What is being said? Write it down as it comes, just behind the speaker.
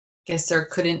guess there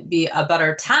couldn't be a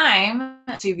better time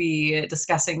to be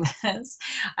discussing this.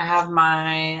 I have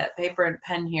my paper and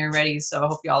pen here ready, so I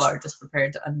hope y'all are just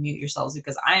prepared to unmute yourselves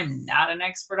because I am not an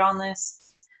expert on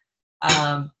this.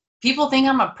 People think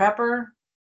I'm a prepper,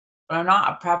 but I'm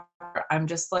not a prepper. I'm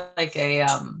just like a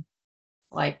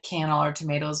like can all our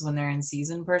tomatoes when they're in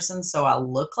season person. So I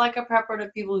look like a prepper to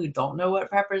people who don't know what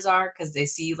preppers are because they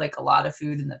see like a lot of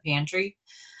food in the pantry,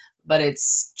 but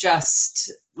it's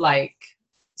just like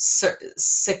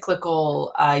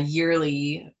cyclical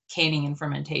yearly canning and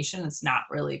fermentation. It's not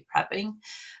really prepping.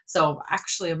 So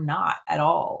actually I'm not at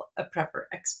all a prepper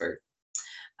expert,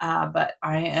 but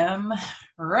I am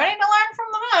ready to learn from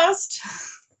the best.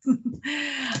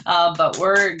 But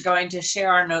we're going to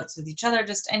share our notes with each other,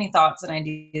 just any thoughts and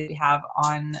ideas we have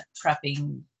on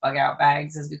prepping bug out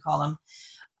bags, as we call them.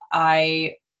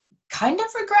 I kind of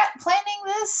regret planning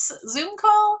this Zoom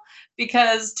call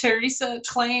because Teresa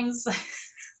claims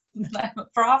that I'm a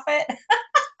prophet.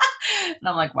 And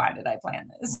I'm like, why did I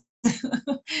plan this?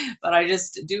 But I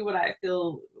just do what I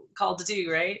feel called to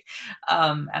do, right?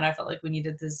 And I felt like we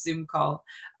needed this Zoom call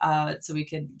so we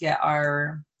could get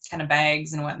our kind of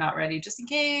bags and whatnot ready just in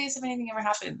case if anything ever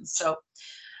happens. So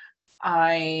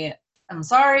I am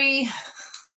sorry.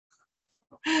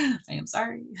 I am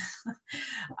sorry.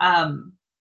 But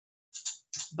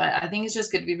I think it's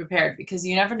just good to be prepared because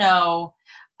you never know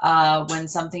when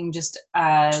something just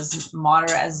as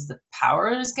moderate as the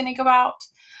power is going to go out.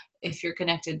 If you're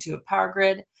connected to a power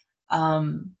grid,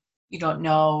 you don't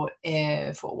know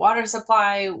if a water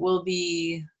supply will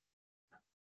be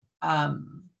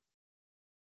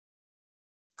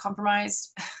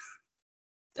compromised.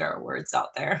 There are words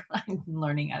out there. I'm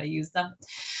learning how to use them.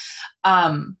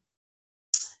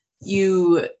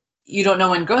 You don't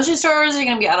know when grocery stores are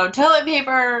going to be out of toilet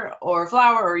paper or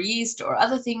flour or yeast or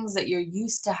other things that you're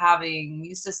used to having,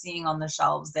 used to seeing on the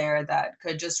shelves there that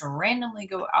could just randomly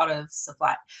go out of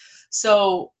supply.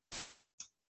 So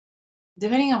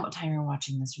depending on what time you're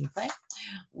watching this replay,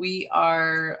 we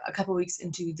are a couple weeks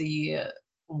into the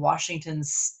Washington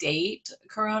State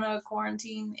Corona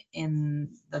quarantine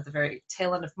at the very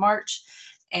tail end of March.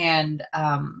 And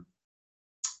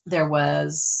there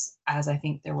was, as I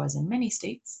think there was in many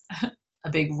states, a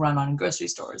big run on grocery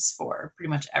stores for pretty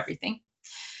much everything.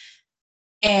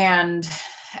 And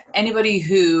anybody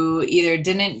who either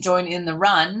didn't join in the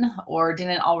run or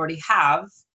didn't already have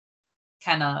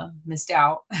kind of missed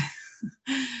out.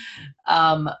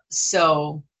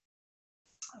 So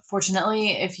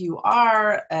fortunately, if you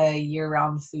are a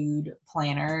year-round food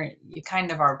planner, you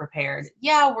kind of are prepared.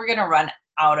 Yeah, we're going to run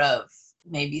out of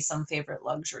maybe some favorite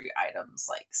luxury items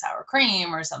like sour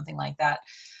cream or something like that.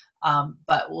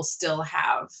 But we'll still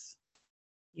have,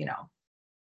 we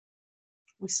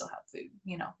still have food,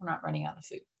 we're not running out of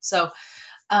food. So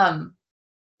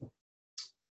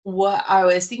what I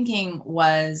was thinking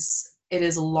was it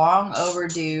is long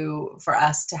overdue for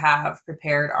us to have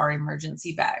prepared our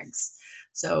emergency bags.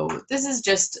 So this is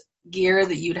just gear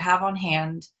that you'd have on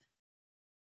hand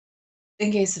in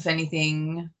case if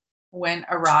anything went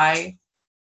awry.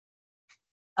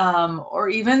 Or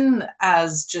even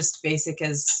as just basic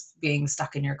as being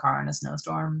stuck in your car in a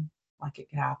snowstorm, like it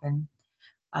could happen.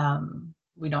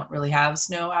 We don't really have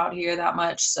snow out here that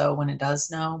much, so when it does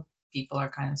snow, people are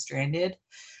kind of stranded.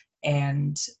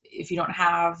 And if you don't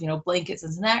have, blankets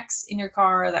and snacks in your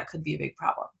car, that could be a big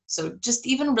problem. So just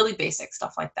even really basic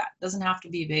stuff like that. Doesn't have to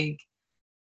be a big,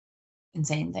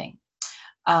 insane thing.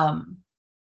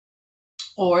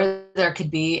 Or there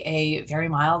could be a very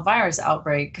mild virus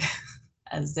outbreak,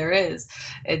 as there is.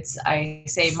 I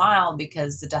say mild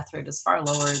because the death rate is far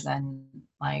lower than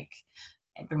like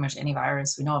pretty much any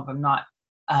virus we know of. I'm not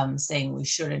saying we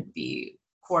shouldn't be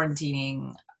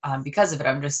quarantining because of it.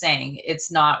 I'm just saying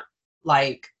it's not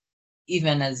like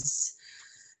even as,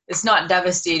 it's not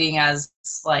devastating as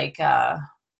like, I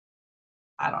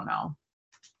don't know,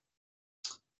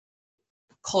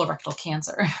 colorectal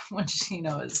cancer, which,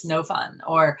 is no fun,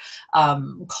 or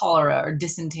cholera or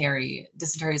dysentery.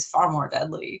 Dysentery is far more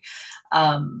deadly.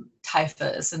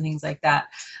 Typhus and things like that.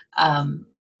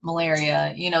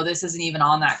 Malaria, this isn't even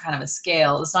on that kind of a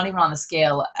scale. It's not even on the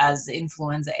scale as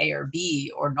influenza A or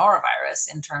B or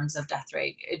norovirus in terms of death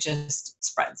rate. It just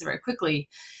spreads very quickly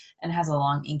and has a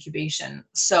long incubation.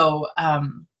 So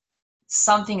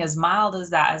something as mild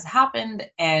as that has happened,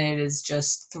 and it has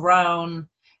just thrown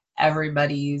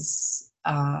everybody's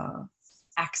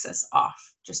axis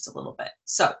off just a little bit.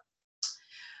 So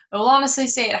I will honestly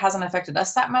say it hasn't affected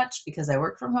us that much because I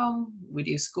work from home. We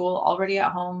do school already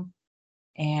at home,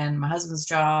 and my husband's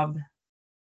job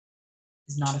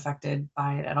is not affected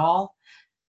by it at all.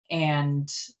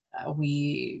 And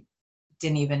we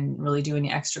didn't even really do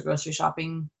any extra grocery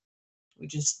shopping.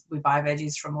 We buy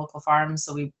veggies from local farms,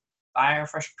 so we buy our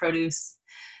fresh produce,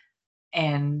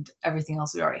 and everything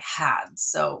else we already had.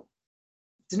 So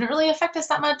it didn't really affect us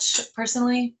that much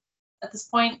personally at this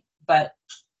point. But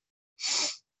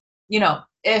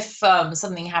if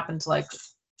something happened to like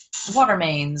water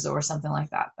mains or something like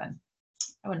that, then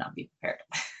I would not be prepared.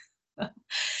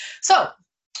 So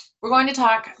we're going to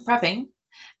talk prepping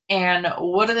and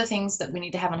what are the things that we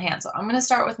need to have on hand. So I'm going to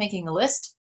start with making a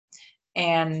list,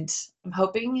 and I'm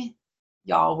hoping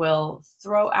y'all will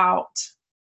throw out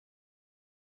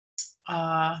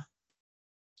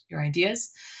your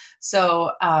ideas.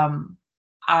 So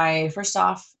first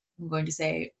off, I'm going to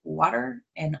say water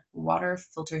and water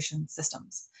filtration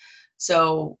systems.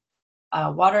 So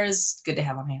water is good to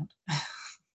have on hand,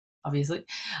 obviously.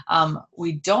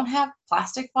 We don't have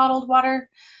plastic bottled water.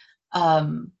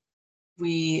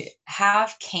 We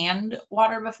have canned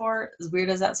water before, as weird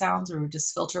as that sounds, where we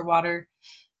just filter water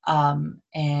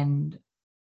and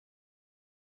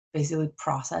basically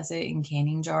process it in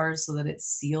canning jars so that it's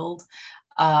sealed.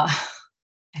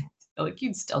 Like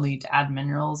you'd still need to add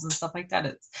minerals and stuff like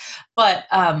that. But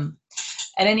at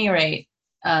any rate,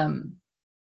 of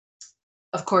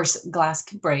course, glass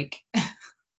can break.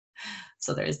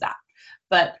 So there's that.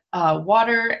 But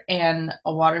water and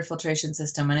a water filtration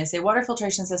system. And I say water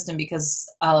filtration system because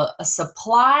a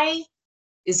supply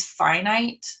is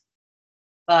finite,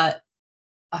 but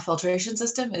a filtration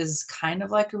system is kind of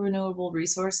like a renewable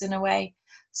resource in a way.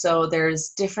 So there's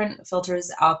different filters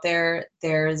out there.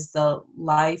 There's the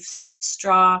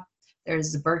LifeStraw,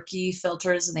 there's the Berkey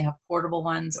filters, and they have portable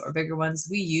ones or bigger ones.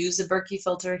 We use a Berkey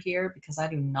filter here because I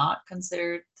do not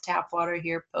consider the tap water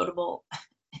here potable.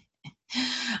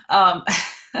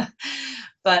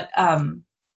 But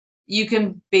you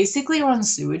can basically run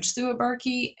sewage through a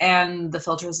Berkey, and the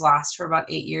filters last for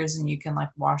about 8 years, and you can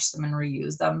like wash them and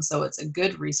reuse them. So it's a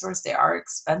good resource. They are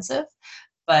expensive,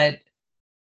 but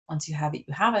once you have it,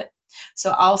 you have it.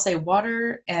 So I'll say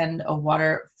water and a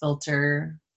water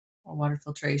filter or water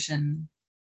filtration.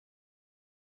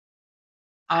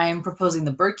 I'm proposing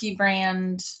the Berkey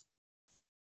brand.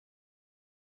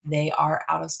 They are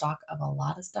out of stock of a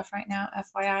lot of stuff right now,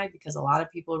 FYI, because a lot of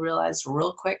people realized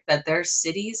real quick that their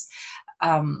cities,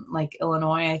 like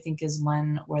Illinois, I think is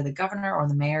one where the governor or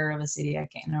the mayor of a city, I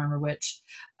can't remember which,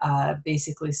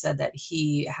 basically said that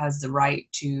he has the right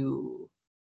to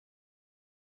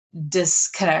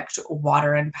disconnect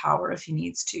water and power if he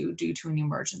needs to due to an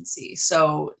emergency.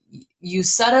 So you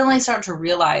suddenly start to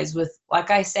realize with,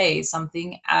 like I say,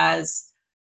 something as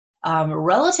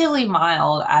relatively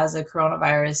mild as a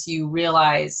coronavirus, you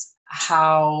realize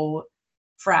how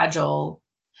fragile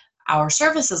our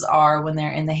services are when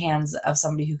they're in the hands of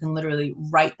somebody who can literally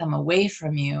write them away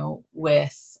from you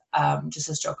with just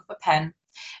a stroke of a pen,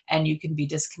 and you can be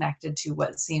disconnected to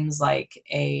what seems like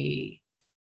a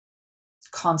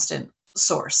constant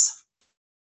source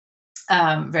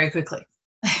very quickly.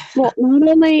 Well, not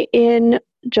only in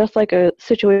just like a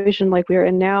situation like we're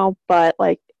in now, but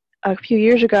like a few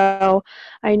years ago,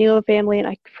 I knew a family, and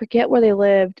I forget where they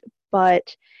lived,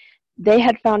 but they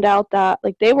had found out that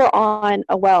like they were on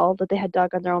a well that they had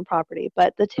dug on their own property,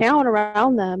 but the town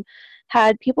around them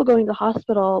had people going to the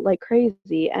hospital like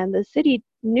crazy, and the city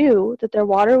knew that their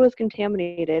water was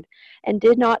contaminated and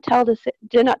did not tell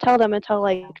them until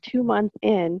like 2 months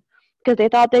in, because they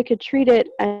thought they could treat it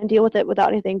and deal with it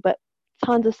without anything, but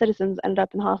tons of citizens ended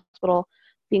up in the hospital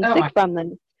being sick from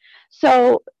them.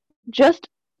 So just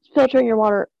filtering your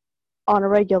water on a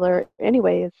regular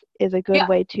anyways is a good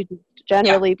way to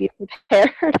generally be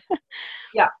prepared.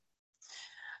 Yeah.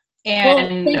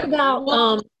 And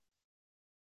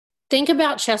think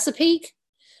about Chesapeake,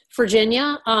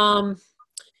 Virginia. I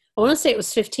want to say it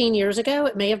was 15 years ago.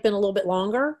 It may have been a little bit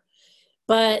longer,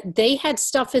 but they had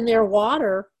stuff in their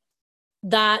water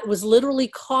that was literally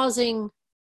causing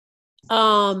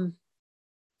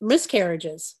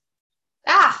miscarriages.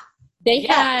 They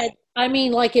had, I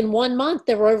mean, like in 1 month,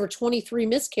 there were over 23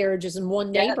 miscarriages in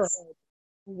one neighborhood.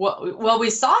 Well, we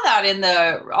saw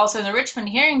that also in the Richmond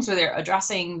hearings, where they're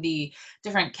addressing the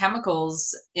different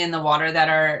chemicals in the water that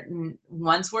are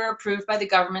once were approved by the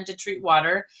government to treat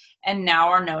water and now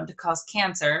are known to cause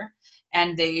cancer.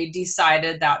 And they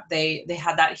decided that they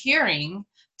had that hearing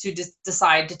to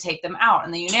decide to take them out,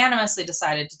 and they unanimously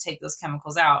decided to take those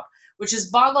chemicals out, which has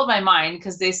boggled my mind,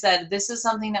 because they said this is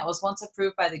something that was once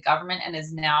approved by the government and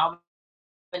is now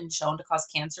been shown to cause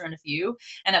cancer in a few.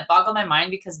 And it boggled my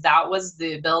mind because that was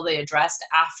the bill they addressed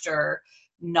after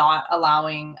not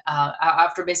allowing,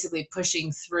 after basically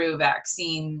pushing through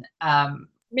vaccine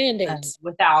Mandates.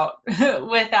 without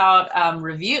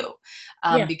review,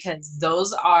 Yeah. because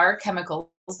those are chemicals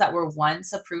that were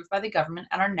once approved by the government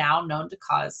and are now known to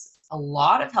cause a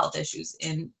lot of health issues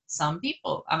in some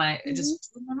people. And it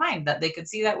just blew my mind that they could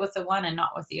see that with the one and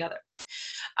not with the other.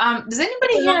 Does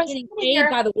anybody They're here? not getting paid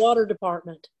by the water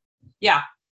department. Yeah.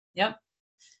 Yep.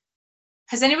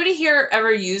 Has anybody here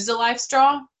ever used a life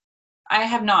straw? I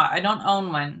have not. I don't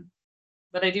own one,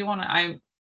 but I do want to. I'm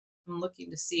looking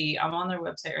to see. I'm on their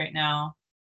website right now.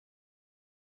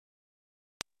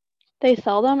 They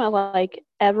sell them at like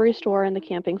every store in the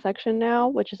camping section now,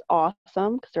 which is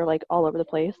awesome because they're like all over the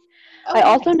place. Oh, I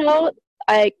also nice. know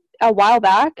a while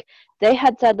back they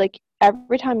had said like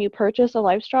every time you purchase a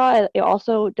life straw, they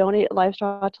also donate a life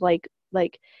straw to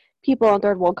like people in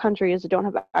third world countries that don't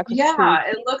have access to. Yeah,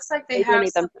 it looks like they have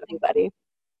donate them to something. everybody.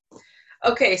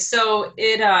 Okay, so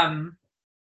it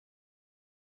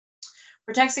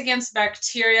protects against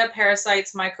bacteria,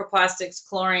 parasites, microplastics,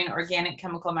 chlorine, organic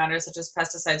chemical matter such as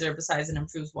pesticides, herbicides, and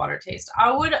improves water taste.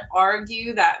 I would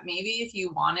argue that maybe if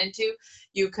you wanted to,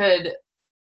 you could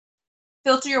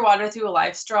filter your water through a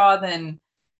life straw, then,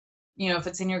 if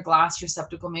it's in your glass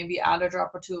receptacle, maybe add a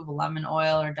drop or two of lemon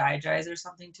oil or Digize or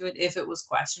something to it. If it was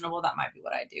questionable, that might be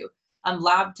what I do.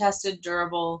 Lab tested,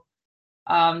 durable.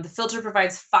 The filter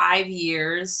provides 5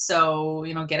 years, so,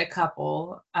 get a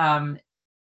couple.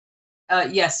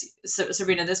 Yes,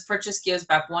 Sabrina, this purchase gives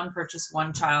back one purchase,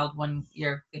 one child, 1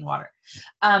 year of clean water.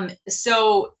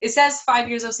 So it says 5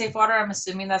 years of safe water. I'm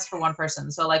assuming that's for one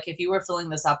person. So like if you were filling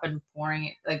this up and pouring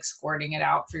it, like squirting it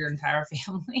out for your entire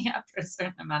family after a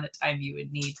certain amount of time, you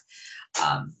would need,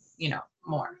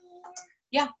 more.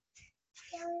 Yeah.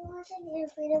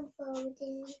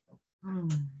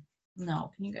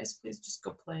 No, can you guys please just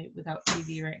go play without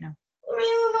TV right now? I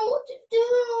don't know what to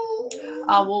do.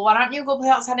 Well, why don't you go play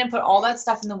outside and put all that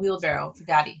stuff in the wheelbarrow for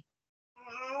Daddy?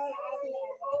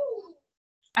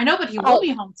 I know, but he will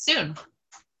be home soon.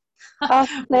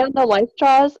 The life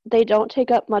straws, they don't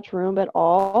take up much room at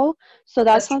all. So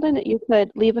that's something that you could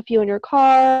leave a few in your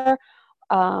car.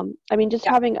 Just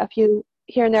having a few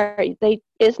here and there.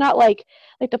 It's not like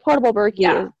the portable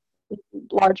Berkey is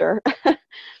larger.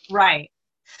 Right.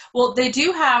 Well, they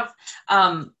do have.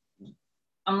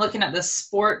 I'm looking at the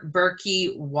Sport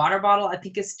Berkey water bottle. I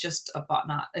think it's just a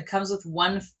bottle. It comes with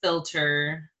one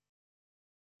filter,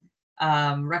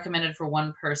 recommended for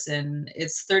one person.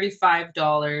 It's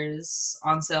 $35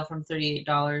 on sale from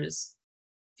 $38,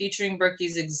 featuring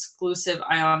Berkey's exclusive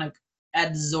ionic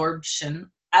adsorption,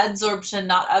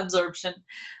 not absorption,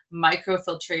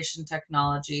 microfiltration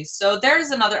technology. So there's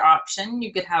another option.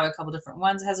 You could have a couple different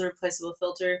ones. It has a replaceable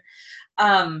filter.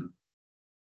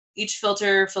 Each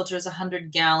filter filters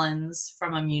 100 gallons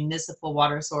from a municipal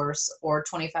water source or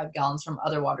 25 gallons from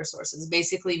other water sources,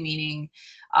 basically meaning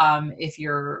if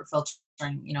you're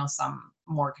filtering, some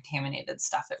more contaminated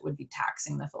stuff, it would be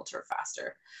taxing the filter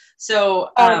faster. So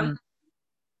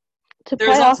to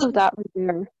play off of that right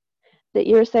there, that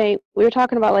you're saying, we were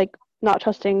talking about like not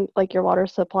trusting like your water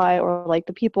supply or like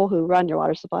the people who run your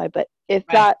water supply, but if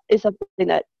that is something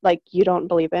that like you don't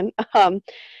believe in,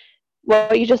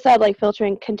 what you just said, like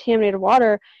filtering contaminated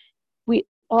water, we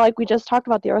just talked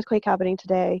about the earthquake happening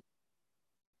today.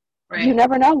 Right. You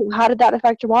never know. How did that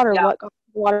affect your water? What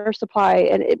water supply?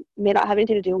 And it may not have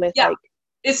anything to do with like.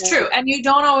 It's true. And you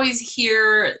don't always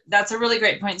hear, that's a really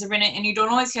great point, Sabrina, and you don't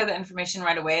always hear the information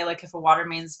right away. Like if a water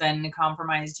main's been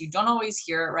compromised, you don't always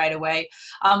hear it right away.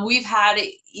 We've had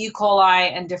E.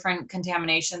 coli and different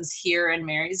contaminations here in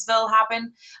Marysville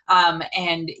happen.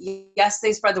 And yes,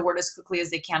 they spread the word as quickly as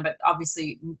they can, but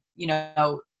obviously,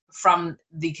 from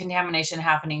the contamination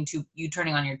happening to you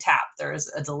turning on your tap, there's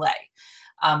a delay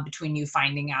between you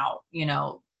finding out,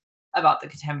 about the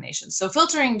contamination. So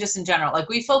filtering just in general, like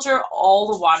we filter all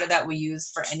the water that we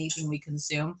use for anything we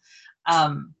consume.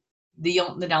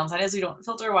 The downside is we don't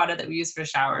filter water that we use for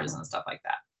showers and stuff like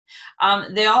that.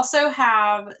 They also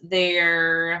have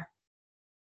their,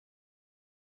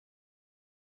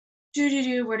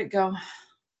 where'd it go?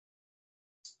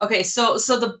 Okay, so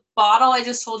the bottle I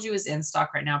just told you is in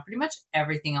stock right now. Pretty much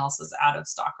everything else is out of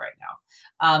stock right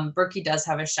now. Berkey does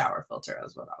have a shower filter,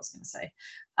 is what I was going to say.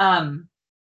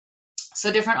 So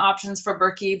different options for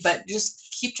Berkey, but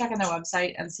just keep checking their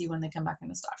website and see when they come back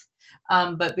into stock.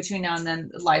 But between now and then,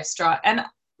 Life Straw. And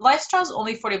Life Straw is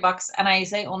only $40, and I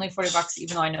say only $40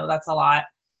 even though I know that's a lot.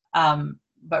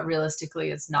 But realistically,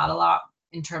 it's not a lot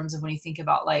in terms of when you think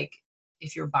about like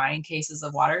if you're buying cases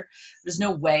of water. There's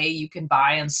no way you can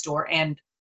buy and store and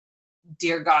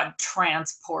dear God,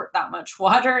 transport that much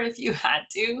water if you had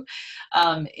to.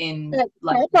 In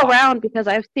like Check around because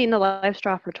I've seen the Life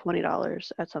Straw for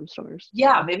 $20 at some stores.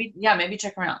 Yeah, maybe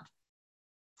check around.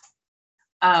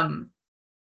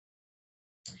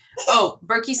 Oh,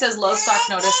 Berkey says low stock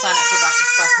notice, sign up for Back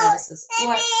Express notices.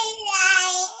 What?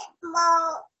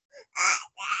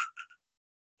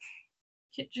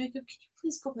 Jacob, can you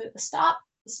please go play? Stop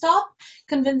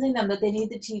convincing them that they need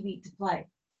the TV to play.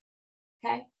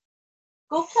 Okay?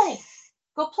 Go play.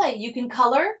 Go play. You can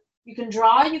color, you can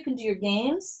draw, you can do your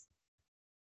games.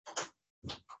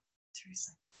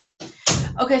 Seriously.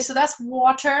 Okay, so that's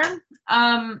water.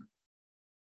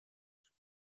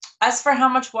 As for how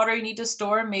much water you need to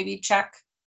store, maybe check.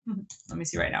 Let me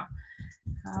see right now.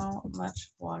 How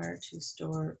much water to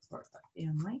store for a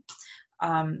family?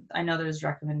 I know there's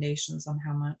recommendations on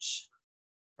how much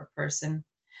per person.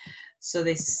 So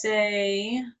they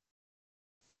say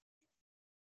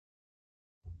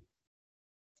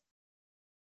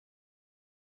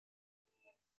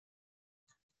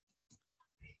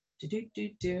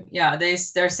yeah,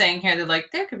 they're saying here, they're like,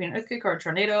 there could be an earthquake or a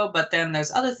tornado, but then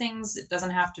there's other things. It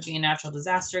doesn't have to be a natural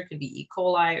disaster. It could be E.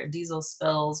 coli or diesel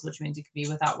spills, which means you could be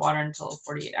without water until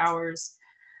 48 hours.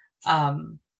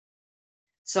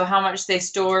 So how much they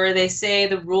store, they say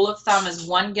the rule of thumb is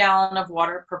 1 gallon of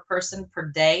water per person per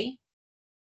day.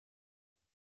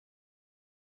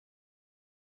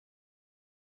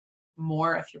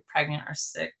 More if you're pregnant or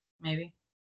sick, maybe.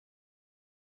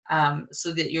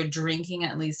 So that you're drinking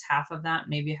at least half of that,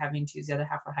 maybe having to use the other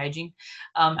half for hygiene.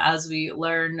 As we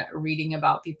learn reading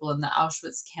about people in the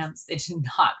Auschwitz camps, they did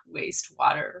not waste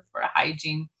water for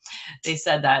hygiene. They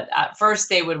said that at first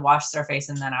they would wash their face,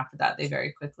 and then after that they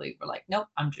very quickly were like, nope,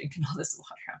 I'm drinking all this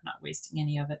water. I'm not wasting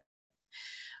any of it.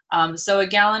 So 1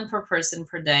 gallon per person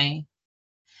per day.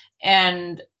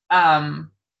 And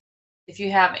if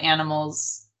you have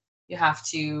animals, you have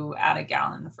to add 1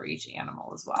 gallon for each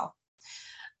animal as well.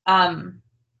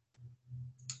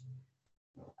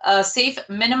 A safe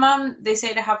minimum, they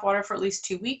say, to have water for at least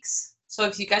 2 weeks. So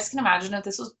if you guys can imagine, if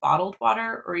this was bottled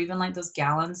water or even like those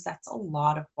gallons, that's a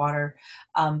lot of water.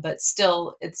 But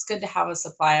still, it's good to have a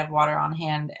supply of water on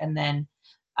hand. And then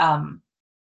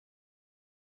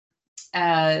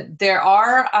there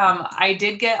are, I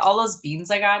did get all those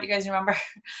beans I got. You guys remember?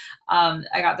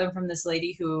 I got them from this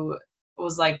lady who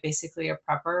was like basically a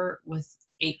prepper with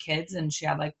 8 kids, and she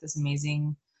had like this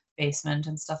amazing basement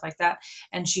and stuff like that.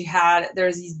 And she had,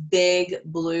 there's these big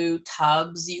blue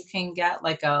tubs you can get,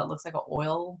 like a, looks like an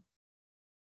oil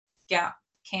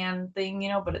can thing, you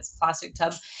know, but it's a plastic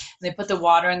tub. And they put the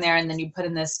water in there, and then you put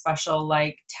in this special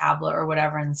like tablet or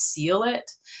whatever and seal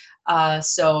it.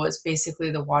 So it's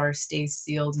basically the water stays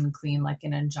sealed and clean like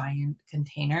in a giant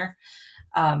container.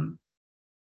 So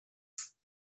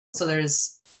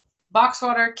there's box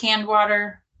water, canned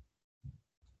water,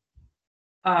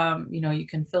 you know, you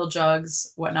can fill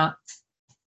jugs, whatnot.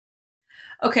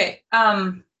 Okay,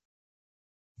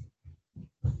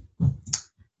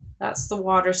 that's the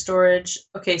water storage.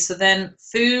 Okay, so then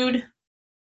food.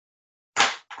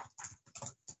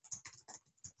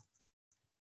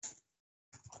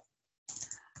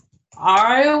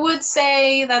 I would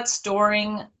say that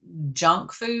storing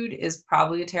junk food is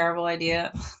probably a terrible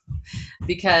idea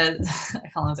because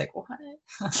Helen's like, what?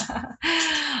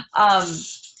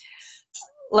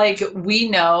 Like, we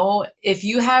know if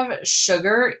you have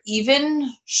sugar,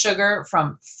 even sugar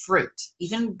from fruit,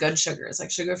 even good sugars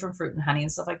like sugar from fruit and honey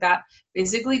and stuff like that,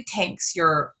 basically tanks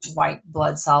your white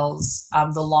blood cells.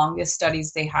 The longest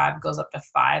studies they had goes up to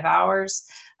 5 hours,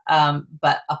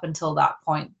 but up until that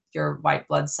point, your white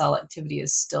blood cell activity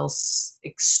is still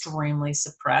extremely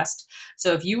suppressed.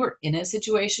 So if you were in a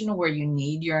situation where you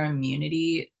need your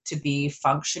immunity to be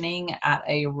functioning at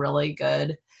a really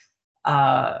good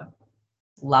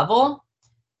level,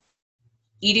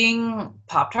 eating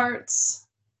Pop-Tarts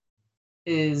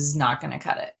is not going to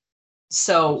cut it.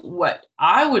 So what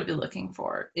I would be looking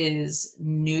for is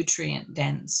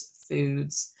nutrient-dense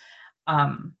foods.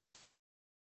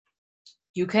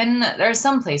 You can, there's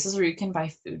some places where you can buy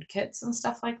food kits and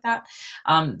stuff like that.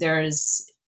 There's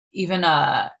even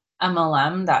a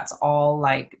MLM that's all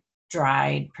like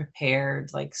dried,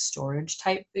 prepared, like storage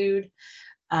type food.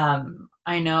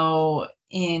 I know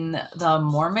in the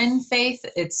Mormon faith,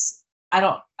 it's, I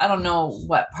don't know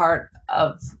what part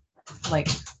of like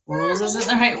rules isn't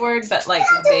the right word, but like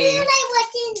they.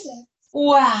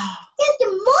 Wow.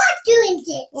 There's more doing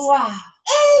this. Wow.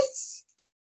 It's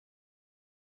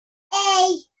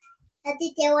I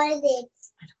think they wanted it.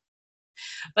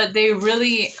 But they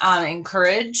really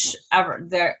encourage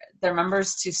their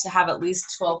members to have at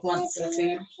least 12 months of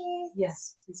food.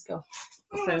 Yes, please go.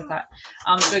 Okay with that.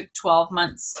 So 12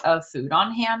 months of food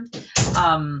on hand,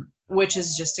 which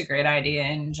is just a great idea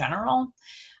in general.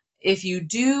 If you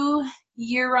do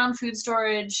year-round food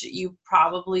storage, you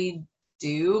probably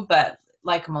do, but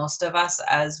like most of us,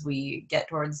 as we get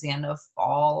towards the end of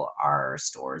fall, our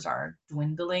stores are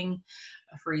dwindling.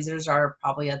 Freezers are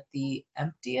probably at the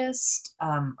emptiest,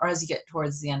 or as you get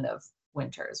towards the end of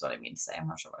winter is what I mean to say. I'm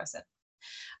not sure what I said.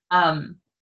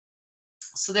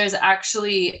 So there's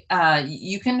actually,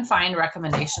 you can find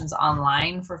recommendations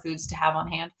online for foods to have on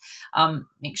hand.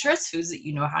 Make sure it's foods that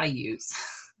you know how to use.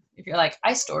 If you're like,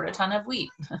 I stored a ton of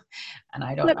wheat and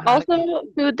I don't know how to also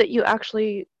food that you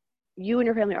and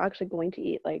your family are actually going to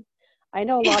eat. Like, I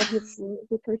know a lot of people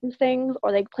who purchase things,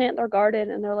 or they plant their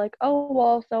garden and they're like, oh,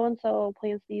 well, so-and-so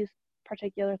plants these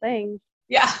particular things.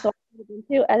 Yeah. So I do them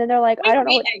too. And then they're like, I don't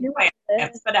know what to do with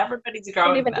this. But everybody's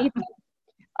growing them.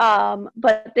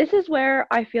 But this is where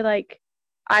I feel like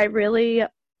I really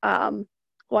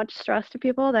want to stress to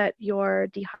people that your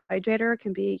dehydrator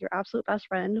can be your absolute best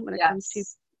friend when it comes to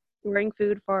storing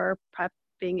food for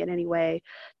prepping in any way,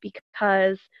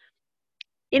 because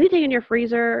anything in your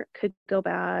freezer could go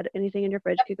bad, anything in your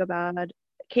fridge could go bad.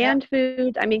 Canned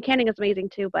food, I mean, canning is amazing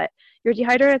too, but your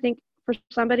dehydrator, I think for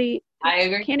somebody, I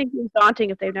agree. Canning is daunting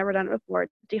if they've never done it before.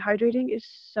 Dehydrating is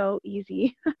so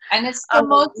easy. And it's the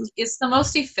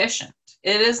most efficient.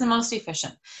 It is the most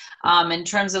efficient in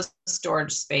terms of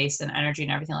storage space and energy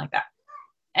and everything like that.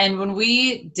 And when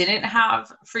we didn't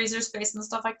have freezer space and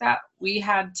stuff like that, we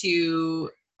had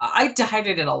to, I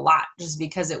dehydrated a lot just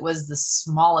because it was the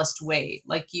smallest way.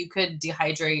 Like you could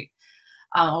dehydrate,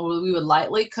 we would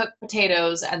lightly cook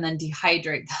potatoes and then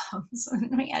dehydrate them. So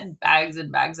we had bags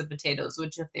and bags of potatoes,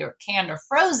 which if they were canned or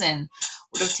frozen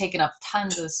would have taken up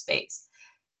tons of space.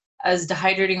 Is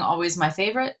dehydrating always my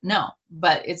favorite? No,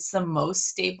 but it's the most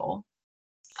stable.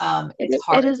 It's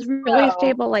hard. It is really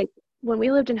stable. Like when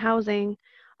we lived in housing,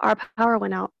 our power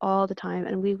went out all the time,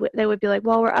 and they would be like,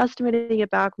 well, we're estimating it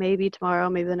back maybe tomorrow,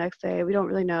 maybe the next day. We don't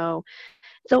really know.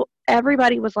 So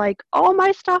everybody was like, oh,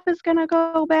 my stuff is going to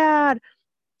go bad.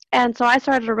 And so I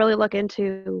started to really look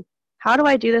into, how do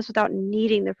I do this without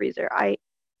needing the freezer? I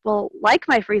will like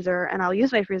my freezer and I'll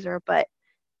use my freezer, but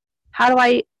how do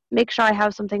I make sure I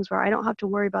have some things where I don't have to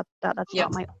worry about that? That's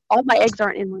not all my eggs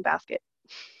aren't in one basket.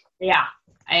 Yeah,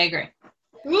 I agree.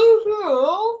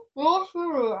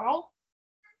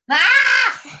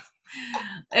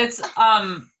 It's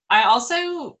I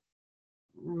also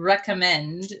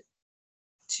recommend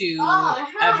to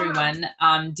everyone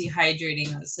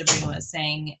dehydrating, as Sabrina was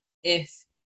saying, if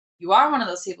you are one of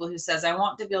those people who says, I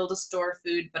want to be able to store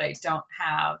food, but I don't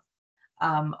have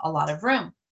a lot of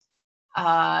room.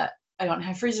 I don't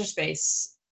have freezer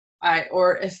space.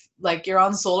 Or if like you're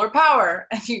on solar power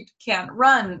and you can't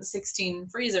run 16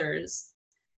 freezers,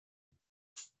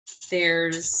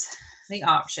 there's the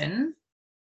option.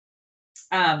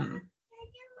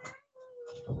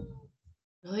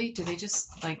 Really? Do they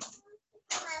just like...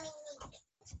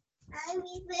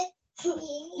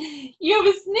 You have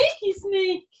a sneaky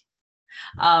snake.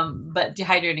 But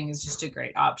dehydrating is just a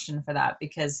great option for that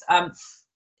because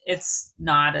it's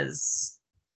not as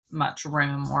much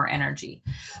room or energy.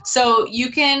 So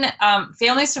you can,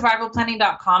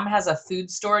 FamilySurvivalPlanning.com has a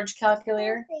food storage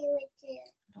calculator. I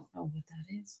don't know what that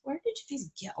is. Where did you guys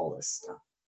get all this stuff?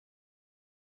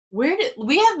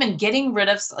 We have been getting rid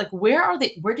of, like, where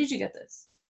did you get this?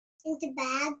 In the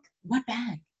bag. What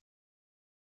bag?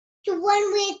 The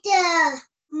one with the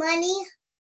money.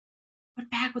 What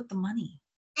bag with the money?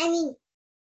 I mean,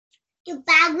 the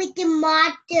bag with the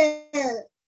motto.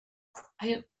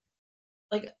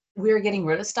 We are getting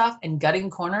rid of stuff and gutting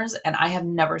corners, and I have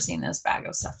never seen this bag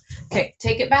of stuff. Okay,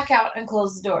 take it back out and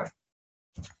close the door.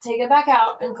 Take it back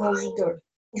out and close the door.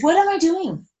 What am I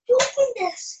doing? Open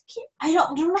this. I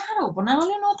don't know how to open. I don't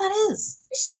even know what that is.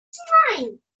 It's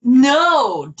slime.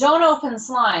 No, don't open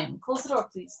slime. Close the door,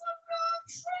 please.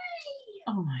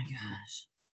 Oh my gosh.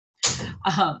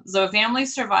 So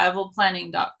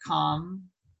FamilySurvivalPlanning.com.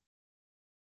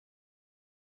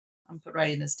 I'm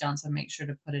writing this down, so I make sure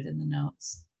to put it in the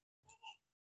notes.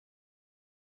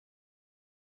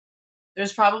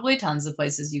 There's probably tons of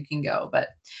places you can go, but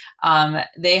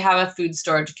they have a food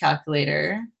storage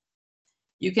calculator.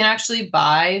 You can actually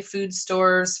buy food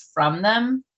stores from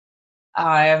them.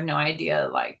 I have no idea,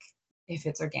 like, if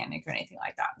it's organic or anything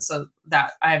like that. So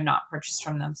that I have not purchased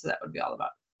from them, so that would be all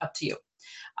about up to you.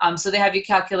 So they have you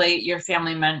calculate your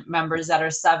family members that are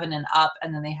 7 and up,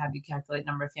 and then they have you calculate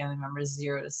number of family members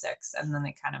 0 to 6, and then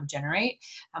they kind of generate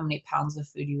how many pounds of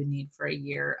food you would need for a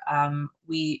year.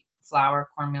 We flour,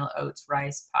 cornmeal, oats,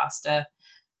 rice, pasta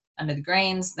under the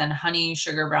grains, then honey,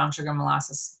 sugar, brown sugar,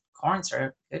 molasses, corn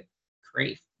syrup, good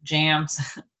grief,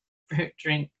 jams, fruit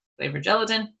drink, flavored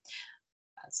gelatin.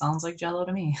 That sounds like Jello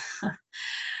to me.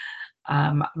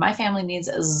 My family needs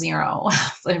 0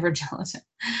 flavored gelatin.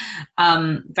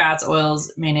 Fats,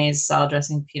 oils, mayonnaise, salad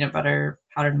dressing, peanut butter,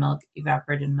 powdered milk,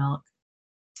 evaporated milk.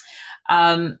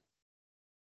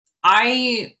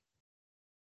 I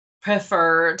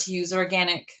prefer to use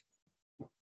organic.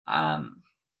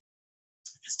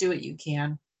 Just do what you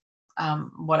can.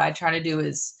 What I try to do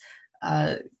is,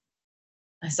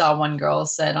 I saw one girl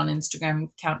said on Instagram,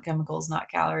 count chemicals, not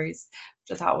calories,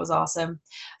 which I thought was awesome.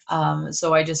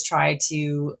 So I just try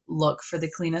to look for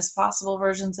the cleanest possible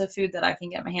versions of food that I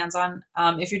can get my hands on.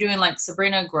 If you're doing like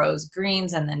Sabrina grows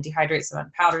greens and then dehydrates them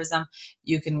and powders them,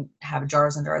 you can have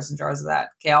jars and jars and jars of that.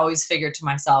 Okay, I always figure to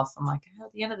myself, I'm like,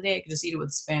 at the end of the day, I could just eat it with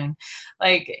a spoon.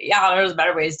 Like, yeah, there's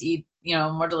better ways to eat,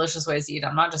 more delicious ways to eat.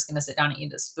 I'm not just going to sit down and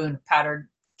eat a spoon of powdered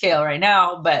kale right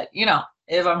now, but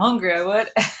if I'm hungry, I would.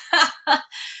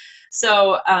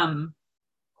 So,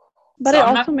 but so it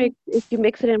I'm also makes, if you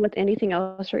mix it in with anything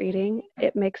else you're eating,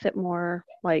 it makes it more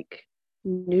like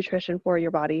nutrition for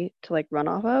your body to like run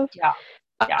off of.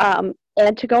 Yeah.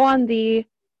 And to go on the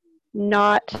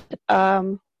not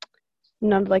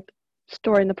like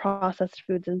storing the processed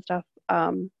foods and stuff.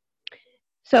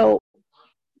 So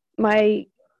my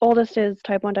oldest is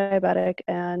type 1 diabetic,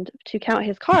 and to count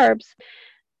his carbs,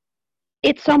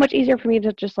 it's so much easier for me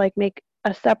to just like make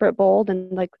a separate bowl than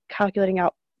like calculating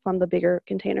out from the bigger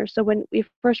container. So when we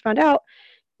first found out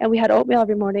and we had oatmeal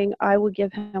every morning, I would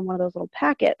give him one of those little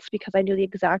packets because I knew the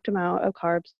exact amount of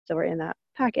carbs that were in that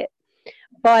packet.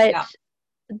 But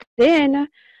then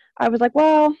I was like,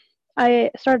 well, I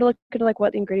started looking at like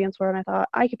what the ingredients were, and I thought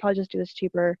I could probably just do this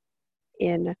cheaper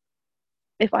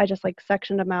if I just like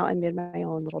sectioned them out and made my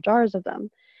own little jars of them.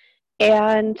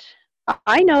 And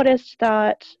I noticed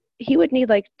that he would need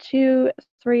like 2,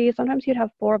 3, sometimes he'd have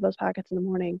 4 of those packets in the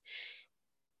morning.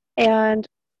 And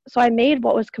so I made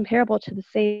what was comparable to the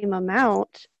same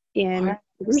amount in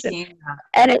version.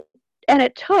 And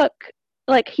it took,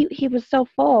 like, he was so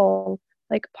full,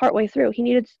 like partway through. He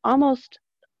needed almost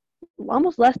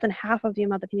less than half of the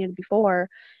amount that he needed before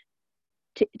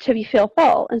to feel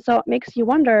full. And so it makes you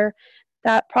wonder,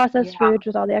 that processed foods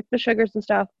with all the extra sugars and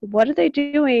stuff, what are they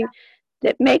doing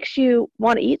that makes you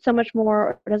want to eat so much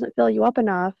more or doesn't fill you up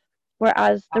enough,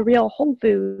 whereas the real whole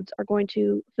foods are going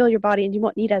to fill your body and you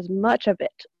won't need as much of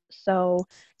it. So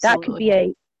that could be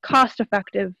a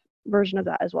cost-effective version of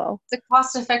that as well. It's a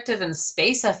cost-effective and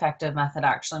space-effective method,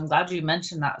 actually. I'm glad you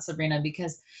mentioned that, Sabrina,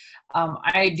 because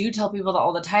I do tell people that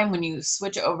all the time. When you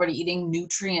switch over to eating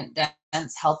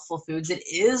nutrient-dense, healthful foods, it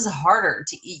is harder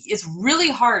to eat. It's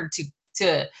really hard to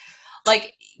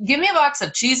like, give me a box of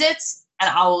Cheez-Its and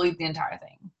I will eat the entire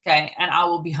thing, okay? And I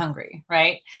will be hungry,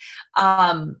 right?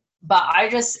 But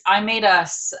I made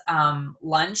us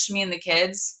lunch, me and the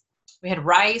kids. We had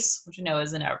rice, which I know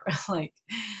isn't ever like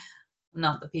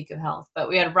not the peak of health, but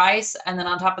we had rice, and then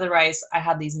on top of the rice, I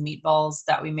had these meatballs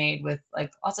that we made with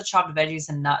like lots of chopped veggies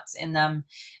and nuts in them.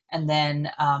 And then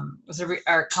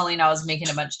Colleen, I was making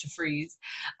a bunch to freeze,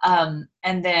 and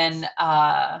then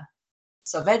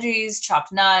so veggies,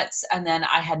 chopped nuts, and then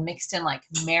I had mixed in like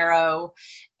marrow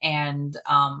and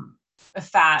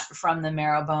fat from the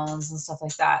marrow bones and stuff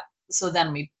like that. So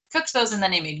then we cooked those, and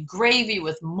then I made gravy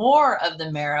with more of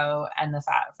the marrow and the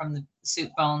fat from the soup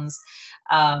bones.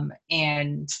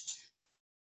 And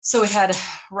so we had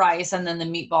rice and then the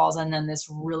meatballs and then this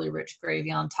really rich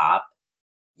gravy on top.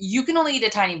 You can only eat a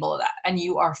tiny bowl of that and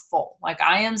you are full. Like,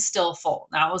 I am still full.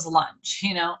 That was lunch,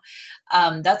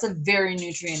 that's a very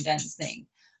nutrient dense thing.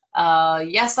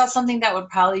 Yes, that's something that would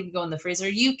probably go in the freezer.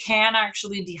 You can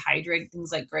actually dehydrate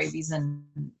things like gravies and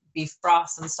beef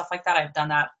broths and stuff like that. I've done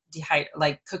that,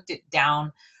 cooked it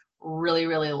down really,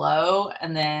 really low,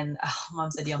 and then Mom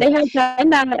said, they have done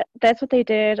that. That's what they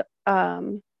did.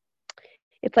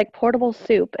 It's like portable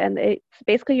soup, and it's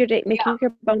basically you're making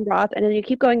your bone broth, and then you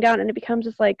keep going down, and it becomes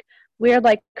this like weird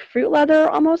like fruit leather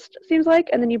almost, seems like,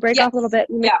 and then you break off a little bit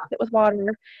and mix it with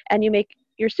water, and you make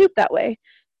your soup that way.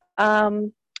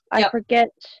 I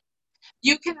forget.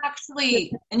 You can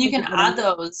actually, and you can add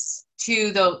those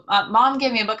to the, Mom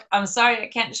gave me a book. I'm sorry, I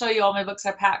can't show you all my books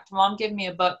are packed. Mom gave me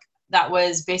a book that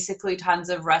was basically tons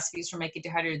of recipes for making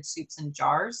dehydrated soups in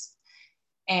jars.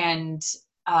 And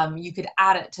you could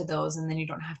add it to those, and then you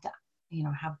don't have to,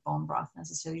 have bone broth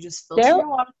necessarily. You just filter your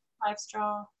water with a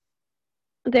 5-straw.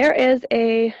 There is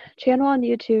a channel on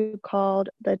YouTube called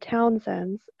The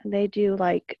Townsends, and they do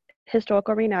like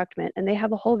historical reenactment, and they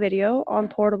have a whole video on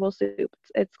portable soup.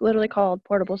 It's literally called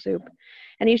portable soup,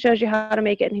 and he shows you how to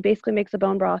make it, and he basically makes a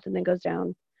bone broth and then goes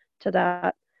down to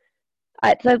that.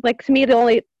 It's like, to me,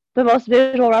 the most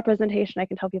visual representation I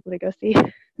can tell people to go see.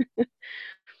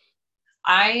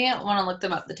 I want to look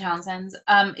them up, the Townsends.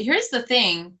 Here's the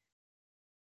thing.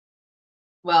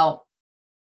 Well,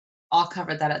 I'll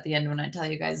cover that at the end when I tell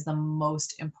you guys the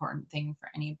most important thing for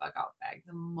any bug out bag.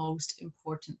 The most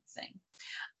important thing.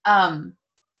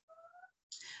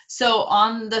 So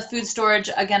on the food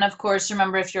storage, again, of course,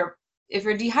 remember if you're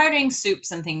dehydrating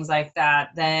soups and things like that,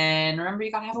 then remember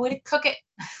you gotta have a way to cook it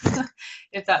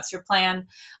if that's your plan.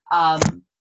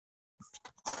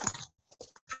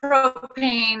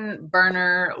 Propane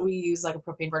burner, we use like a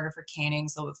propane burner for canning,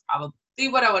 so it's probably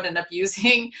what I would end up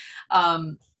using.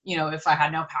 You know, if I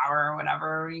had no power or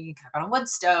whatever, you can cook on a wood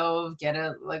stove,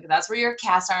 that's where your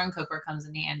cast iron cooker comes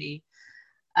in handy.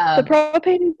 The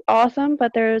propane is awesome,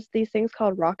 but there's these things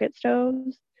called rocket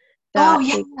stoves that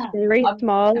take a very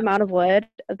small amount of wood,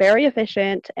 very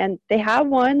efficient, and they have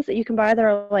ones that you can buy that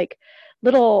are like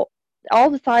little,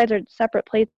 all the sides are separate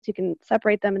plates, you can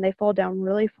separate them and they fold down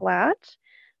really flat.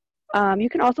 You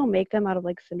can also make them out of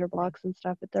like cinder blocks and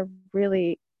stuff, but they're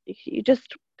really, you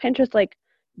just Pinterest like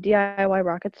DIY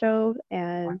rocket stove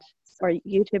or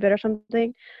YouTube it or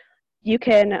something. You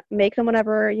can make them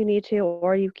whenever you need to,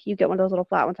 or you get one of those little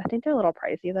flat ones. I think they're a little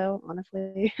pricey though,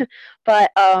 honestly.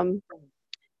 But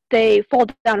they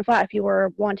fold down flat if you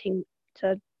were wanting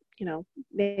to, you know,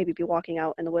 maybe be walking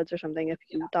out in the woods or something. If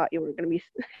you thought you were going to be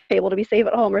able to be safe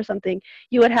at home or something,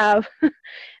 you would have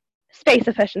space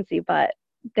efficiency, but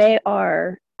they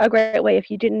are a great way if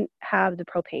you didn't have the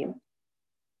propane.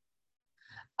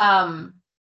 I'm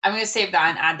going to save that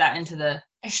and add that into the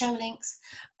show links.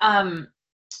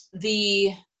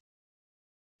 The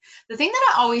thing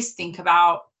that I always think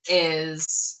about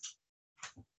is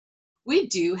we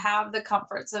do have the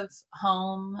comforts of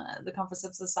home, the comforts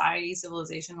of society,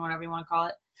 civilization, whatever you want to call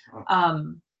it.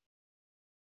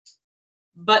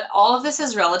 But all of this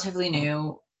is relatively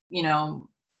new, you know,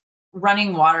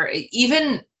 running water.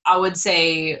 Even I would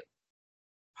say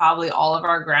probably all of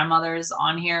our grandmothers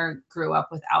on here grew up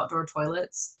with outdoor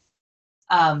toilets.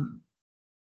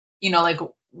 You know, like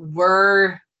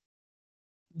we're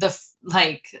the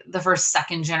first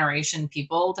second generation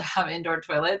people to have indoor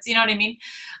toilets, you know what I mean?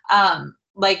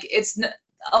 Like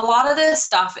a lot of this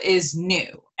stuff is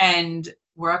new and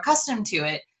we're accustomed to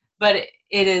it, but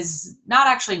it is not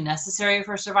actually necessary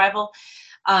for survival.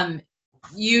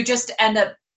 You just end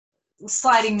up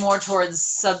sliding more towards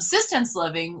subsistence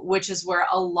living, which is where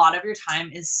a lot of your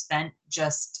time is spent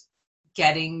just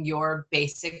getting your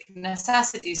basic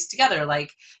necessities together,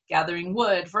 like gathering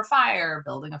wood for fire,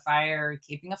 building a fire,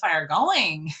 keeping a fire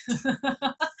going,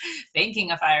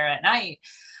 banking a fire at night,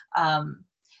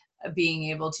 being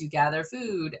able to gather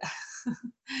food,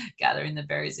 gathering the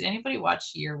berries. Did anybody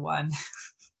watch Year One?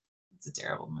 It's a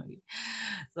terrible movie.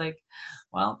 It's like,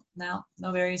 well, now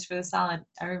no berries for the salad.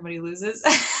 Everybody loses.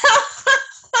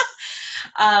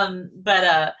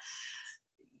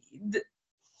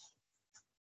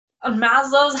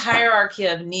 Maslow's hierarchy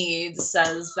of needs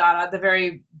says that at the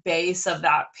very base of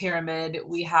that pyramid,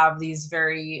 we have these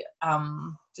very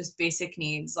just basic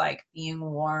needs like being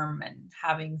warm and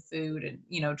having food and,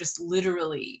 you know, just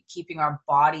literally keeping our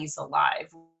bodies alive,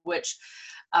 which,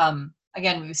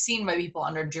 again, we've seen by people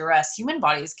under duress, human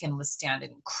bodies can withstand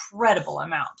an incredible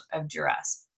amount of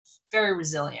duress, very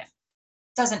resilient.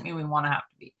 Doesn't mean we want to have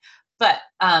to be. But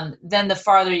then the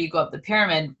farther you go up the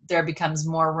pyramid, there becomes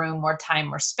more room, more time,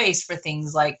 more space for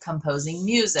things like composing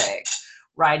music,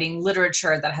 writing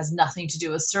literature that has nothing to do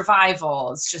with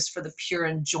survival. It's just for the pure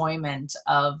enjoyment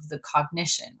of the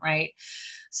cognition, right?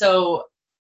 So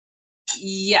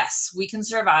yes, we can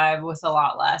survive with a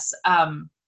lot less.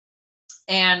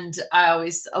 And I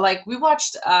always, like, we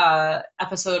watched an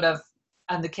episode of,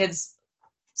 the kids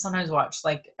sometimes watch,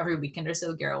 like every weekend or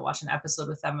so, Gary will watch an episode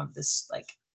with them of this,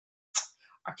 like,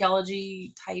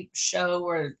 archaeology type show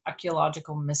or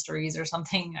archaeological mysteries or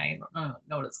something. I don't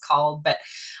know what it's called, but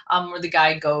where the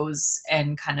guy goes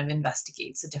and kind of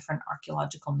investigates a different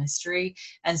archaeological mystery.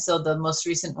 And so the most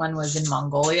recent one was in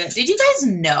Mongolia. Did you guys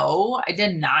know? I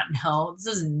did not know. This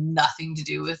has nothing to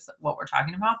do with what we're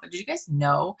talking about, but did you guys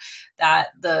know that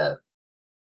the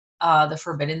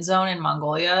Forbidden Zone in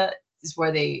Mongolia is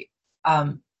where they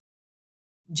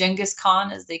Genghis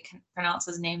Khan, as they can pronounce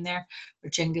his name there, or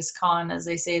Genghis Khan, as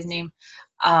they say his name.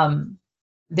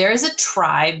 There is a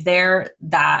tribe there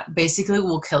that basically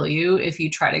will kill you if you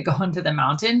try to go into the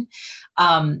mountain,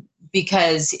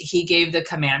 because he gave the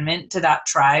commandment to that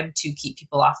tribe to keep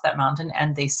people off that mountain,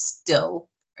 and they still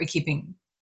are keeping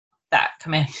that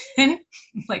commandment,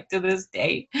 like to this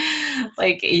day.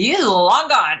 Like he's long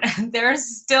gone. They're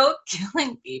still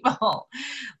killing people.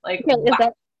 Like Okay,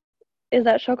 wow. is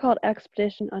that show called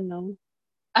Expedition Unknown?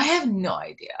 I have no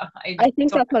idea. I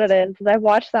think that's what it is. I've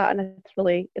watched that and it's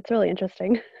really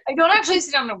interesting. I don't actually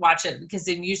sit down and watch it because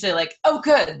I'm usually like, oh,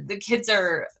 good, the kids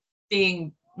are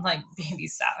being like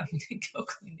babysat. I'm gonna go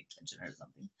clean the kitchen or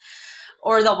something.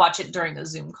 Or they'll watch it during a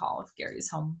Zoom call if Gary's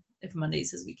home, if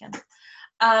Monday's his weekend.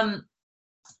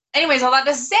 Anyways, all that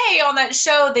to say, on that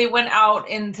show, they went out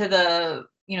into the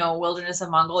wilderness of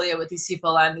Mongolia with these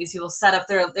people, and these people set up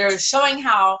they're showing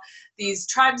how these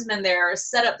tribesmen there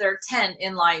set up their tent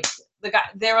in like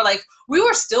they were like, we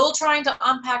were still trying to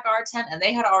unpack our tent, and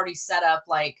they had already set up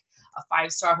like a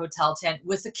 5-star hotel tent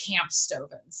with a camp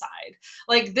stove inside.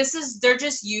 Like they're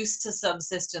just used to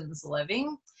subsistence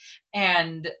living,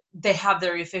 and they have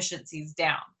their efficiencies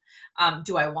down.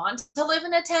 Do I want to live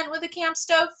in a tent with a camp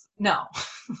stove? No,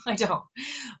 I don't.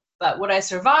 But would I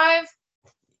survive?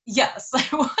 Yes, I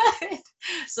would.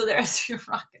 So there's your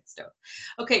rocket stove.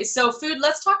 Okay, so food,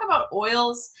 let's talk about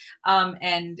oils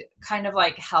and kind of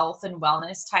like health and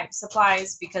wellness type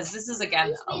supplies, because this is,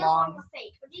 again, a long...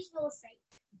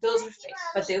 Those are fake,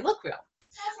 but they look real.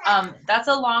 That's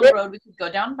a long road we could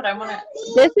go down, but I want to...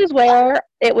 This is where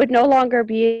it would no longer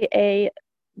be a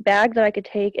bag that I could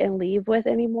take and leave with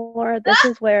anymore. This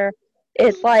is where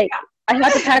it's like, I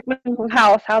have to pack my own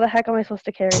house. How the heck am I supposed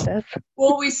to carry this?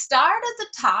 Well, we start at the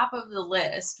top of the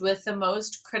list with the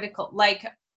most critical. Like,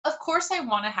 of course, I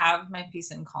want to have my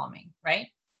peace and calming, right?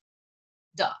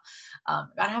 Duh.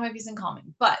 Gotta have my peace and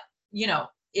calming. But,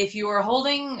 if you were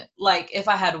holding, like, if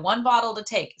I had one bottle to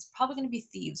take, it's probably going to be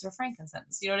thieves or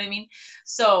frankincense. You know what I mean?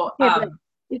 So,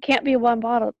 it can't be one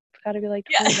bottle. It's got to be like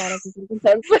 20 bottles of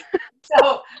frankincense.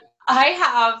 So I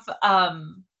have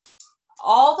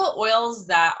all the oils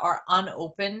that are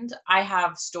unopened, I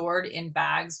have stored in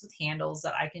bags with handles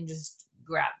that I can just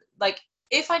grab. Like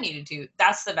if I needed to,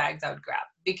 that's the bags I would grab,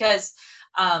 because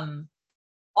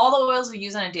all the oils we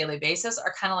use on a daily basis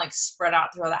are kind of like spread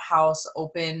out throughout the house,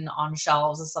 open on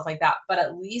shelves and stuff like that. But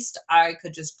at least I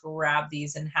could just grab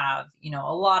these and have,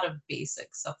 a lot of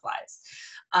basic supplies.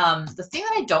 The thing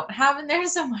that I don't have in there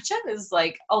so much of is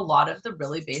like a lot of the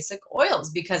really basic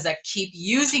oils, because I keep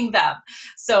using them.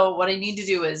 So what I need to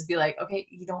do is be like, okay,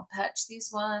 you don't touch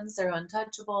these ones. They're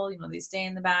untouchable. They stay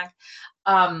in the bag.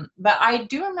 But I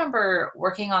do remember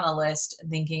working on a list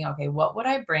and thinking, okay, what would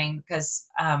I bring? Because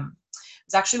it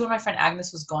was actually when my friend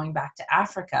Agnes was going back to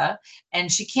Africa, and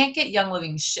she can't get Young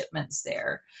Living shipments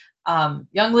there.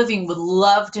 Young Living would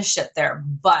love to ship there,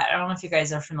 but I don't know if you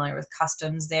guys are familiar with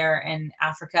customs there in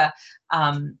Africa.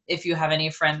 If you have any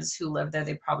friends who live there,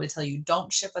 they probably tell you,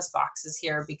 don't ship us boxes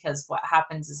here, because what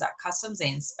happens is that customs, they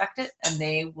inspect it and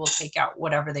they will take out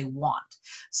whatever they want.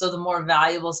 So the more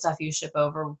valuable stuff you ship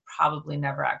over will probably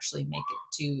never actually make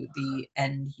it to the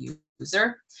end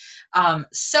user.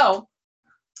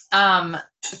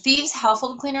 Thieves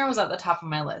household cleaner was at the top of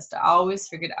my list. I always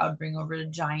figured I would bring over a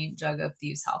giant jug of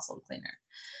Thieves household cleaner.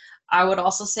 I would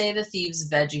also say the Thieves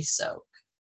veggie soak,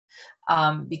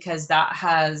 because that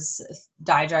has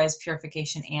dye-dries,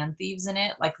 purification, and Thieves in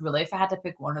it. Like really, if I had to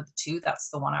pick one of the two, that's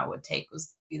the one I would take,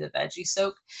 was be the veggie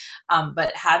soak.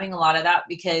 But having a lot of that,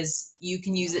 because you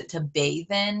can use it to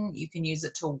bathe in, you can use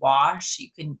it to wash, you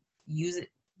can use it,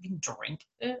 you can drink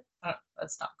it.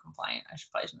 That's not compliant.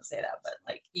 Probably shouldn't say that, but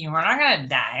like, we're not gonna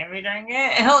die if we drink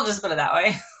it. I'll just put it that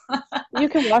way. You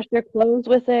can wash your clothes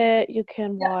with it. You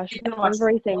can wash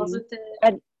everything, with it.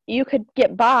 And you could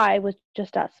get by with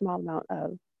just that small amount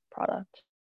of product.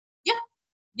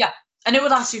 Yeah, and it would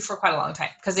last you for quite a long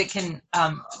time, because it can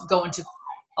go into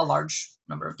a large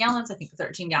number of gallons. I think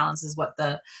 13 gallons is what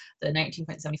the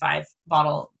 19.75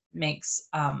 bottle makes.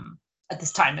 At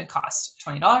this time, it cost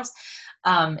 $20.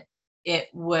 It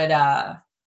would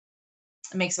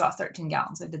it makes about 13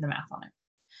 gallons. I did the math on it.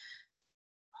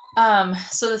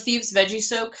 So the Thieves veggie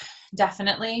soak,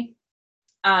 definitely.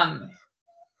 One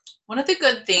of the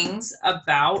good things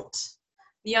about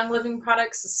the Young Living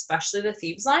products, especially the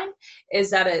Thieves line, is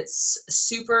that it's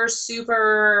super,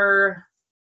 super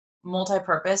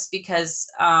multi-purpose, because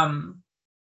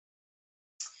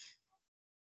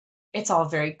it's all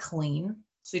very clean.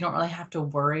 So you don't really have to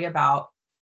worry about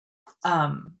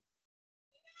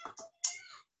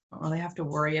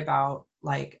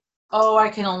like, oh, I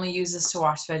can only use this to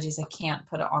wash veggies, I can't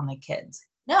put it on the kids.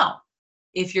 No,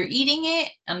 if you're eating it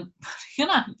and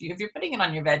if you're putting it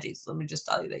on your veggies, let me just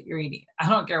tell you that you're eating it. I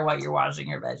don't care what you're washing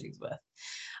your veggies with.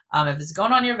 If it's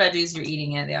going on your veggies, you're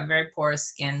eating it. They have very porous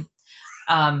skin.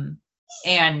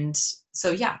 And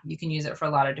so, yeah, you can use it for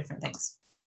a lot of different things.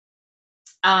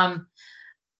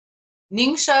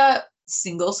 Ningxia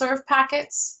single serve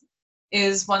packets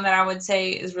is one that I would say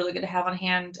is really good to have on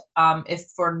hand, if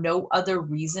for no other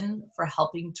reason for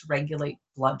helping to regulate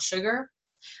blood sugar,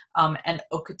 and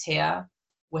Ocotea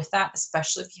with that,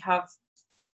 especially if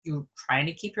you're trying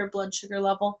to keep your blood sugar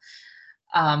level.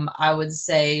 I would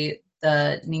say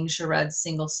the Ningxia Red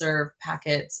single serve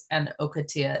packets and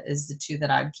Ocotea is the two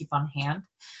that I'd keep on hand,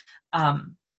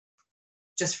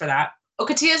 just for that.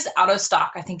 Ocotea is out of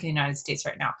stock, I think, in the United States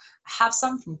right now. I have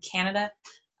some from Canada.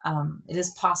 It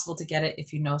is possible to get it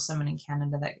if you know someone in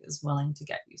Canada that is willing to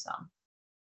get you some.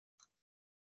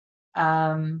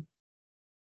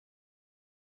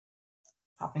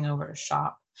 Popping over to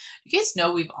shop. You guys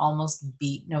know we've almost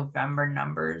beat November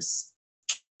numbers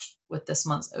with this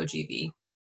month's OGV.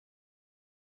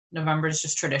 November is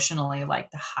just traditionally like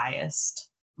the highest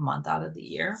month out of the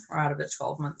year, or out of a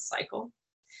 12-month cycle.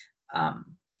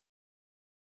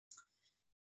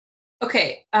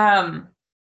 Okay,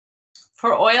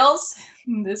 for oils,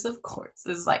 this of course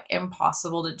is like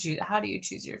impossible to choose. How do you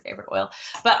choose your favorite oil?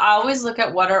 But I always look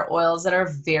at what are oils that are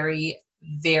very,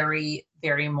 very,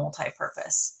 very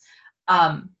multi-purpose.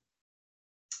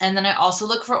 And then I also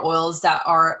look for oils that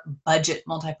are budget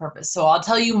multi-purpose. So I'll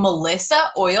tell you,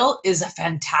 Melissa oil is a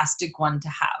fantastic one to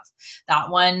have. That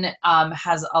one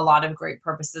has a lot of great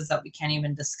purposes that we can't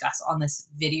even discuss on this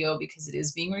video because it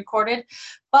is being recorded.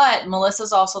 But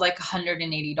Melissa's also like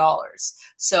 $180.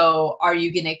 So are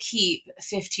you gonna keep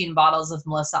 15 bottles of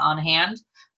Melissa on hand?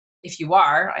 If you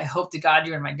are, I hope to God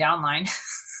you're in my downline.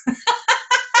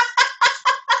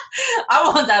 I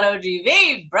want that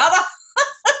OGV, brother.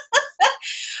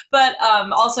 But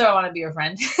also I want to be your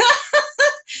friend.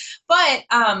 But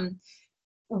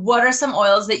what are some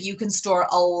oils that you can store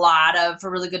a lot of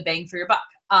for really good bang for your buck?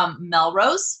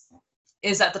 Melrose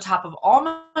is at the top of all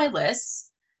my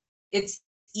lists. It's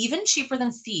even cheaper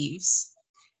than Thieves.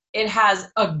 It has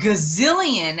a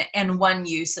gazillion and one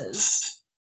uses.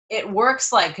 It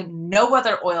works like no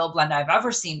other oil blend I've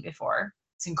ever seen before.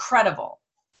 It's incredible.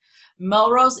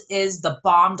 Melrose is the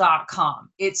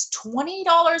bomb.com. It's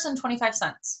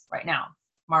 $20.25 right now,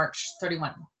 March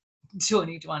 31,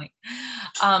 2020.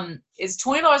 It's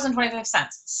 $20.25.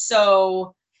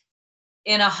 So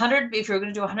in 100, if you're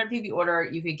going to do a 100 PV order,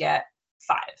 you could get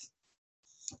 5.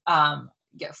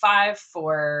 Get 5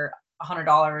 for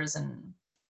 $100 and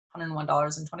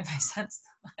 $101.25.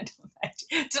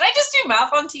 Did I just do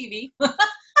math on TV?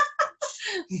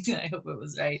 I hope it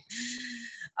was right.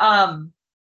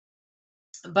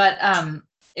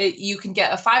 You can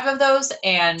get 5 of those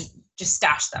and just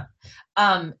stash them.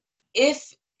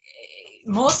 If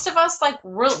most of us, like,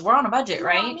 we're on a budget,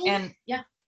 right? Mommy? And yeah.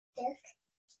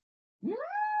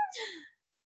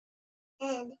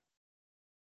 And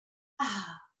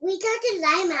we got the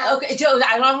lime out. Okay,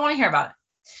 I don't want to hear about it.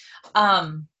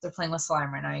 They're playing with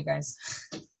slime right now, you guys.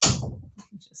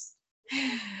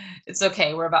 It's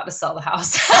okay. We're about to sell the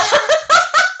house.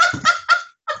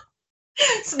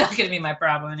 It's not going to be my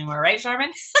problem anymore, right,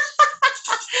 Charmin?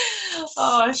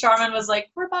 Oh, Charmin was like,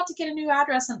 we're about to get a new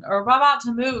address or we're about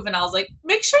to move. And I was like,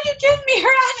 make sure you give me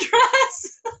your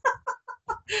address.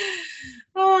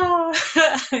 Oh,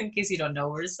 in case you don't know,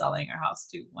 we're selling our house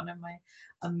to one of my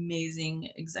amazing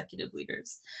executive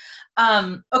leaders.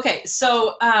 Okay,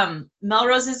 so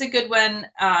Melrose is a good one,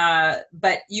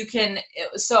 but you can,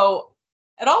 so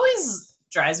it always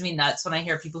drives me nuts when I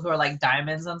hear people who are like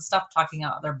diamonds and stuff talking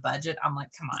about their budget. I'm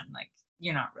like, come on, like,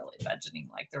 you're not really budgeting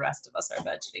like the rest of us are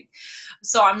budgeting.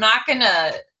 So I'm not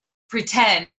gonna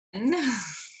pretend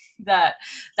that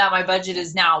my budget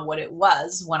is now what it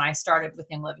was when I started with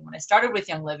Young Living. When I started with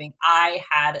Young Living, I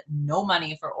had no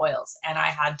money for oils and I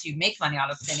had to make money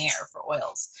out of thin air for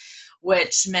oils,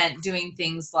 which meant doing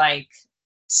things like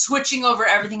switching over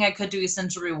everything I could to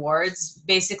Essential Rewards,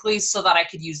 basically so that I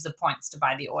could use the points to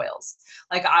buy the oils.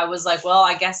 Like, I was like, well,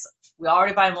 I guess we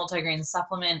already buy a multigrain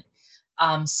supplement.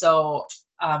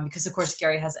 Because of course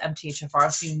Gary has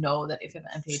MTHFR, so you know that if you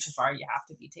have MTHFR, you have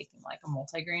to be taking like a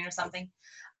multigrain or something.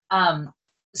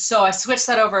 So I switched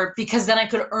that over because then I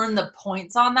could earn the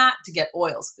points on that to get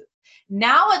oils.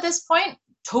 Now at this point,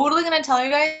 totally gonna tell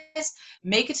you guys,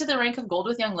 make it to the rank of gold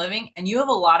with Young Living and you have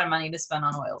a lot of money to spend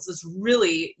on oils. It's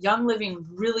really, Young Living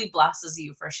really blesses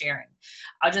you for sharing.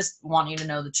 I just want you to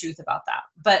know the truth about that.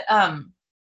 But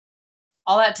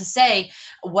all that to say,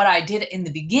 what I did in the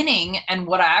beginning and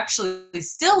what I actually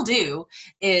still do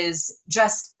is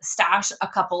just stash a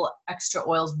couple extra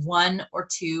oils, 1 or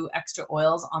 2 extra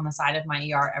oils on the side of my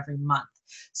ER every month.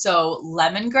 So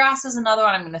lemongrass is another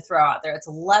one I'm going to throw out there. It's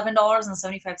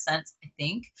 $11.75, I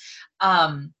think.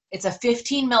 It's a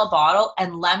 15 ml bottle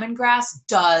and lemongrass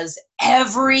does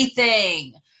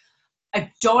everything.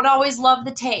 I don't always love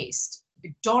the taste.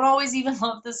 I don't always even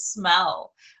love the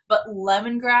smell, but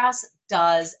lemongrass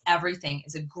does everything.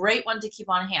 It's a great one to keep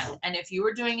on hand. And if you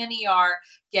were doing an ER,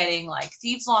 getting like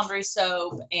Thieves laundry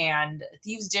soap and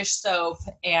Thieves dish soap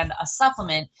and a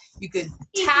supplement, you could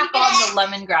tack on the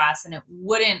lemongrass and it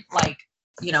wouldn't like,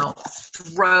 you know,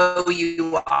 throw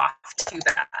you off too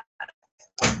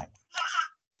bad.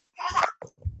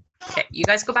 Okay, you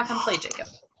guys go back and play, Jacob.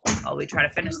 While we try to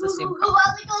finish this soup.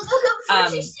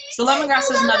 So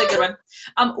lemongrass is another good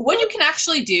one. What you can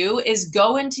actually do is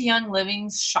go into Young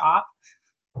Living's shop,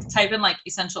 type in like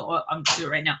essential oil. I'm gonna do it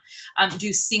right now.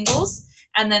 Do singles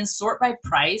and then sort by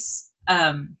price.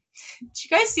 Did you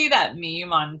guys see that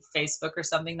meme on Facebook or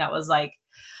something that was like,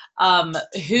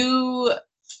 who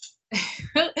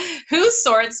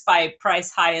sorts by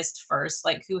price highest first?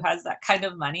 Like who has that kind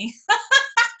of money?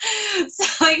 So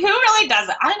like who really does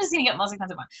it? I'm just gonna get most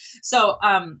expensive one. So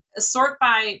sort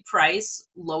by price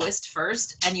lowest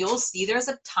first, and you'll see there's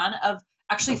a ton of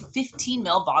actually 15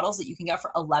 ml bottles that you can get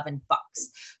for $11.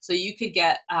 So you could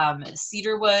get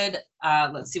cedarwood,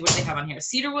 let's see what they have on here.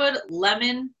 Cedarwood,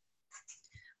 lemon,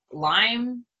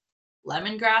 lime,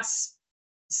 lemongrass,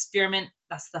 spearmint,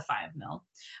 that's the 5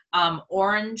 ml.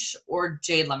 Orange or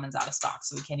jade lemon's out of stock,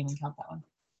 so we can't even count that one.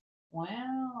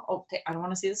 Wow. Oh, I don't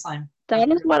want to see the slime. That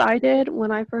is what I did when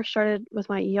I first started with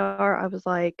my ER. I was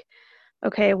like,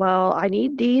 okay, well, I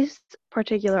need these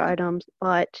particular items,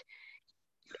 but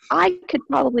I could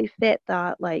probably fit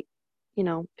that, like, you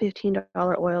know, $15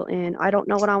 oil in. I don't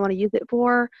know what I want to use it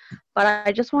for, but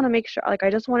I just want to make sure, like, I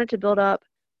just wanted to build up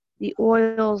the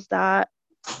oils that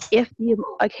if the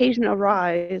occasion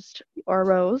arose,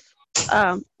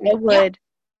 I would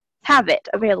have it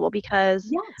available because,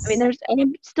 yes. I mean, I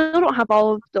still don't have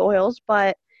all of the oils,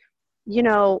 but, you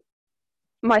know,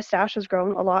 my stash has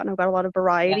grown a lot and I've got a lot of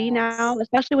variety now,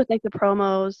 especially with like the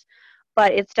promos.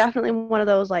 But it's definitely one of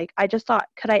those, like, I just thought,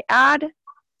 could I add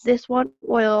this one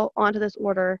oil onto this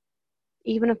order,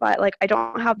 even if I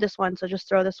don't have this one, so just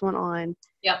throw this one on.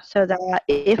 Yep. So that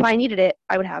if I needed it,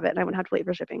 I would have it and I wouldn't have to wait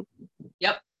for shipping.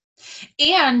 Yep.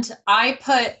 And I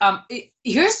put,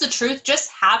 here's the truth,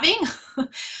 just having,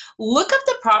 look up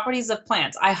the properties of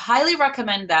plants. I highly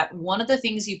recommend that one of the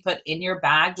things you put in your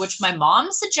bag, which my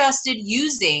mom suggested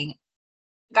using,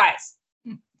 guys,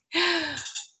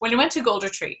 when I went to Gold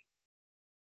Retreat,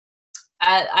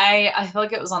 I feel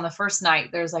like it was on the first night,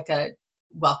 there's like a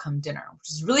welcome dinner, which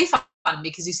is really fun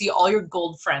because you see all your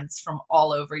gold friends from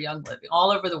all over Young Living,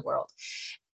 all over the world.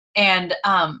 And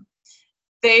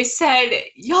they said,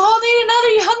 y'all need another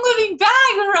Young Living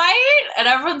bag, right? And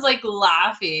everyone's like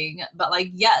laughing, but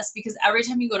like, yes, because every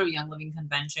time you go to a Young Living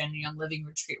convention, Young Living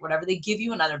retreat, whatever, they give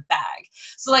you another bag.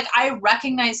 So like, I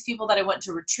recognize people that I went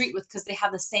to retreat with because they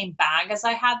have the same bag as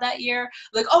I had that year.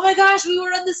 Like, oh my gosh, we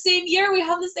were in the same year, we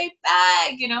have the same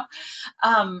bag, you know?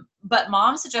 But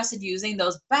mom suggested using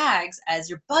those bags as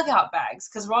your bug out bags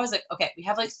because we're always like, okay, we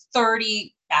have like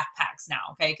 30 backpacks now,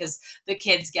 okay? Because the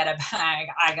kids get a bag,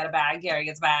 I got a bag, Gary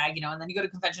gets a bag, you know, and then you go to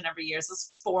convention every year, so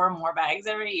it's 4 more bags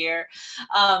every year.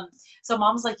 So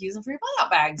mom's like, use them for your bug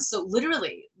out bags. So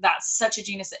literally, that's such a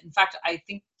genius. In fact, I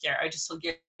think Gary, I just told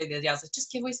Gary the other day, I was like,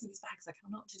 just give away some of these bags. Like, I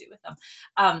don't know what to do with them.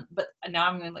 But now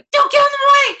I'm going like, don't give them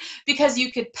away, because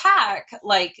you could pack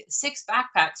like 6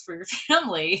 backpacks for your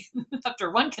family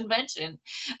after one convention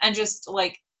and just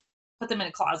like put them in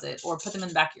a closet or put them in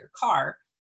the back of your car.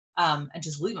 And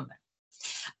just leave them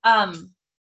there.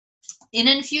 In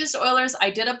infused oilers, I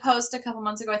did a post a couple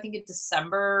months ago, I think in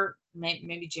December,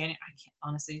 maybe January. I can't,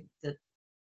 honestly, the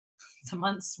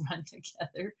months run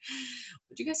together.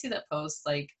 Did you guys see that post?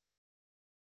 Like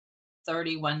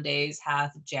 31 days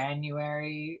hath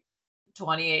January,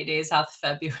 28 days hath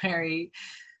February,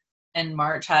 and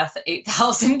March hath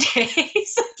 8,000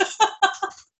 days.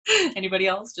 Anybody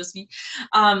else? Just me.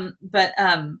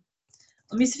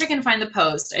 Let me see if I can find the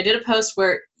post. I did a post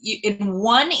where in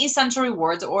one essential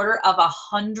rewards order of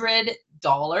 $100,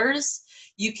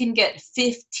 you can get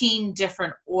 15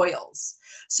 different oils.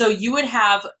 So you would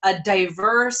have a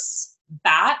diverse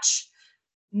batch,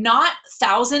 not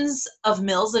thousands of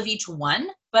mils of each one,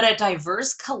 but a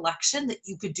diverse collection that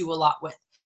you could do a lot with.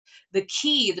 The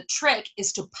key, the trick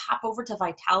is to pop over to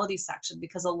Vitality section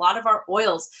because a lot of our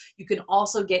oils you can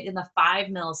also get in the 5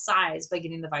 ml size by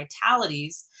getting the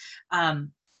Vitalities. And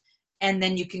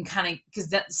then you can kind of,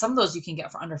 because some of those you can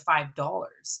get for under $5.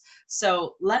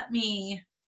 So let me,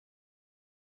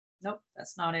 nope,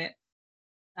 that's not it.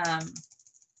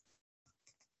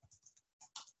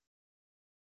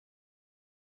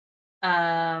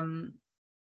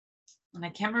 And I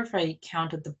can't remember if I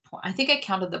counted the point. I think I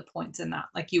counted the points in that.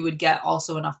 Like you would get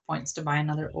also enough points to buy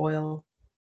another oil.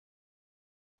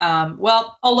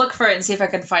 Well, I'll look for it and see if I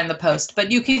can find the post,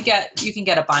 but you can get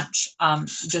a bunch.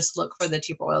 Just look for the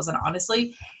cheaper oils, and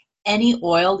honestly, any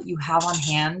oil you have on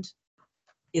hand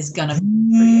is gonna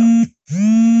be for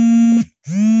you.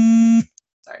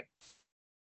 Sorry.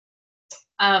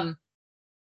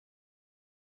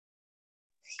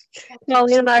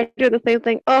 Molly and I do the same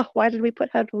thing. Oh, why did we put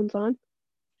headphones on?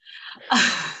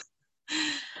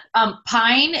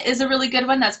 Pine is a really good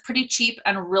one. That's pretty cheap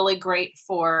and really great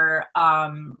for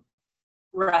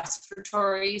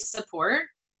respiratory support.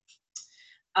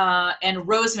 And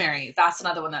rosemary, that's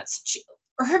another one that's cheap.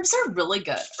 Herbs are really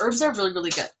good. Herbs are really,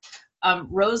 really good.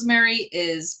 Rosemary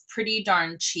is pretty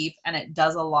darn cheap and it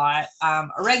does a lot.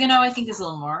 Oregano, I think, is a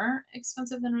little more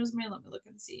expensive than rosemary. Let me look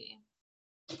and see.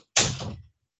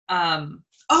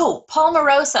 Oh,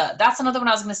 Palmarosa. That's another one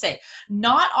I was going to say.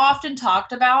 Not often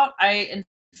talked about. In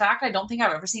fact, I don't think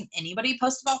I've ever seen anybody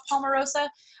post about Palmarosa,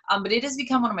 but it has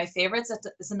become one of my favorites.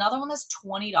 It's another one that's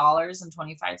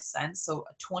 $20.25, so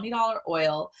a $20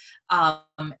 oil.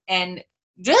 And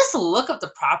just look up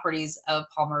the properties of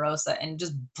Palmarosa and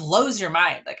just blows your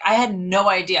mind. Like, I had no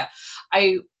idea.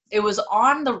 It was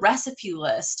on the recipe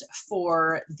list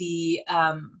for the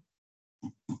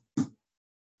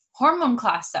hormone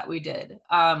class that we did.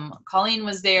 Colleen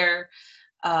was there.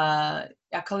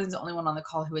 Yeah, Colleen's the only one on the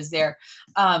call who was there.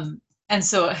 And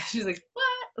so she's like,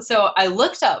 what? So I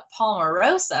looked up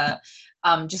Palmarosa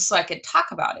just so I could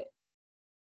talk about it.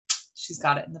 She's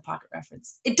got it in the pocket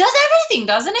reference. It does everything,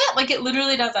 doesn't it? Like, it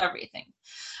literally does everything.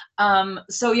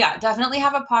 So yeah, definitely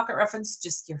have a pocket reference,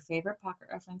 just your favorite pocket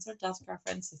reference or desk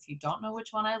reference. If you don't know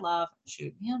which one I love,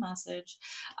 shoot me a message.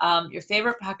 Your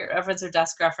favorite pocket reference or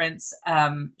desk reference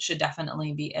should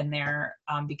definitely be in there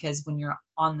because when you're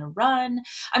on the run,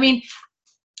 I mean,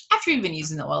 after you've been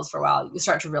using the oils for a while, you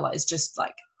start to realize just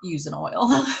like use an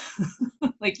oil,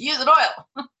 like use an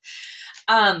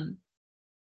oil.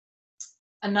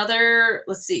 Another,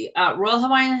 let's see, Royal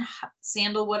Hawaiian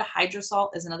Sandalwood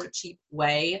Hydrosol is another cheap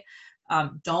way.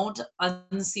 Don't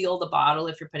unseal the bottle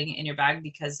if you're putting it in your bag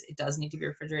because it does need to be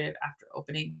refrigerated after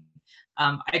opening.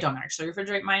 I don't actually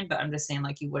refrigerate mine, but I'm just saying,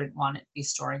 like, you wouldn't want it to be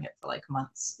storing it for like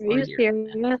months. Are you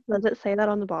serious? Does it say that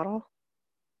on the bottle?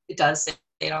 It does say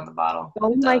it on the bottle.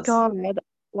 Oh my God.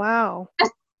 Wow.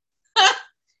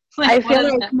 I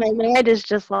feel like my mind is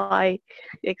just like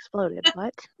exploded.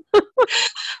 What?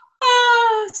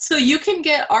 So you can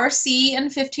get RC in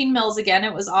 15 mils again.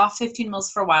 It was off 15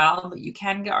 mils for a while, but you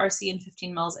can get RC in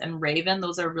 15 mils and Raven.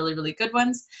 Those are really, really good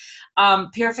ones.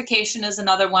 Purification is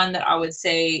another one that I would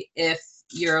say if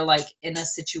you're like in a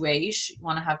situation, you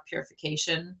want to have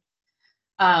purification.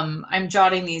 I'm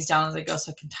jotting these down as I go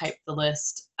so I can type the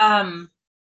list.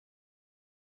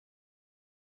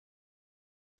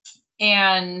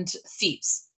 And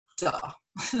thieves, duh.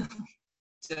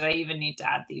 Did I even need to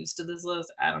add thieves to this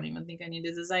list? I don't even think I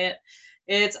needed to say it.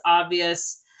 It's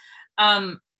obvious.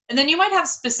 And then you might have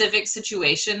specific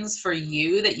situations for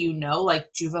you that you know,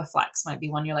 like Juvaflex might be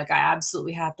one. You're like, I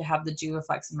absolutely have to have the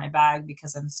Juvaflex in my bag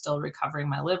because I'm still recovering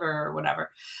my liver or whatever.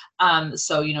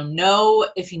 So, know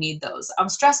if you need those.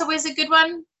 Stress Away is a good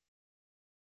one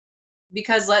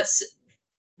because let's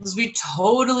be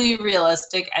totally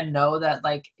realistic and know that,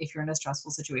 like, if you're in a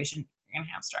stressful situation, you're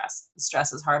gonna have stress.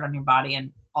 Stress is hard on your body,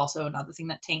 and also another thing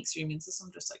that tanks your immune system,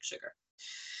 just like sugar.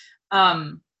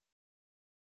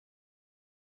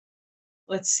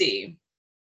 Let's see.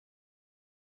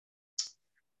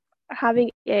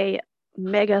 Having a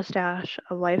mega stash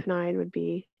of Life 9 would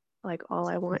be like all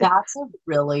I want. That's a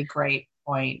really great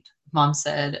point. Mom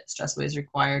said Stress Away is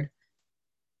required.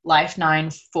 Life 9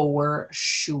 for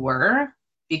sure,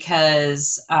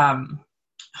 because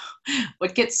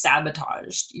what gets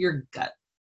sabotaged? Your gut.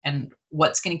 And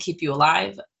what's going to keep you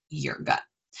alive? Your gut.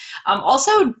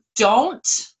 Also,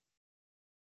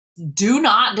 do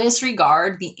not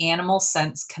disregard the Animal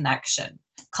Sense collection.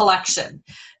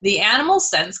 The Animal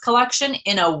Sense collection,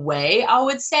 in a way, I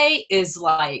would say, is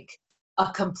like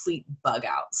a complete bug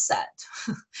out set.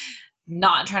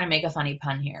 Not trying to make a funny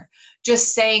pun here.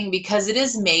 Just saying, because it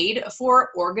is made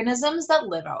for organisms that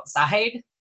live outside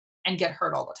and get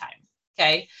hurt all the time.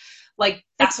 Okay? Like,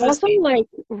 that's it's also like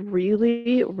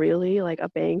really, really like a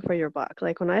bang for your buck.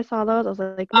 Like when I saw those, I was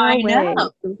like, no way,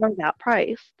 for that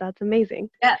price. That's amazing.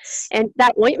 Yes. And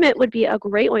that ointment would be a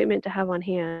great ointment to have on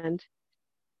hand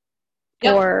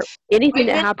for anything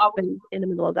that happens in the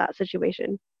middle of that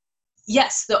situation.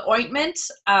 Yes, the ointment.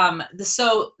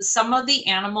 So some of the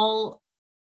animal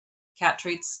cat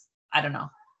treats, I don't know.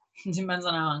 It depends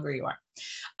on how hungry you are.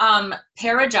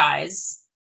 Paragize,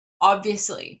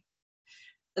 obviously.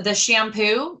 The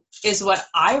shampoo is what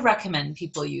I recommend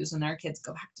people use when their kids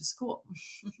go back to school.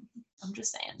 I'm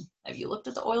just saying. Have you looked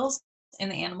at the oils in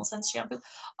the Animal Sense shampoo?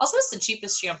 Also, it's the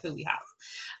cheapest shampoo we have.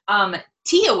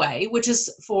 Tea Away, which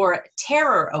is for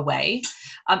Terror Away.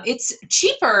 It's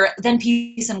cheaper than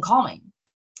Peace and Calming.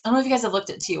 I don't know if you guys have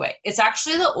looked at Tea Away. It's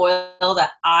actually the oil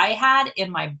that I had in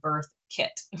my birth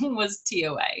kit was Tea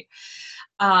Away.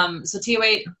 So Tea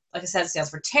Away, like I said, stands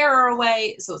for Terror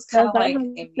Away. So it's kind Does of that like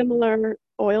have similar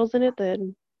oils in it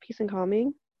than Peace and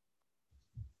Calming?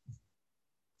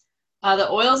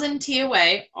 The oils in Tea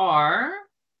Away are,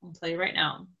 I'll tell you right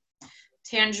now,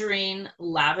 tangerine,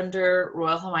 lavender,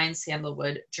 royal Hawaiian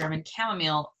sandalwood, German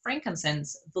chamomile,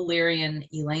 frankincense, valerian,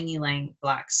 ylang ylang,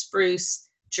 black spruce,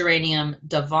 geranium,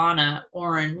 davana,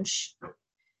 orange,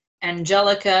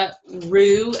 angelica,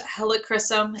 rue,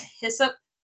 helichrysum, hyssop,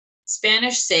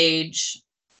 Spanish sage,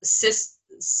 citrus,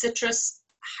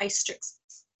 hystrix,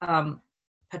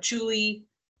 patchouli,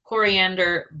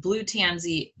 coriander, blue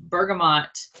tansy, bergamot,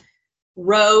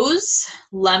 rose,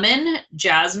 lemon,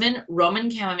 jasmine, Roman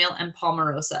chamomile, and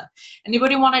palmarosa.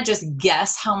 Anybody want to just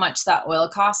guess how much that oil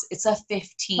costs? It's a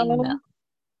 15 mil.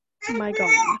 Oh my God.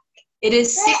 It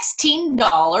is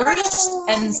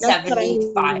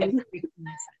 $16.75.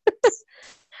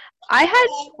 I had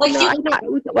like no,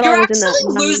 you're actually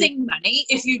losing money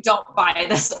if you don't buy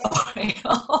this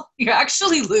oil. You're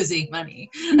actually losing money.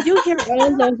 Did you hear all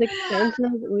of those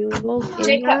expensive oils in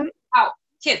Jacob, that? out,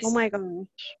 kids. Oh my gosh.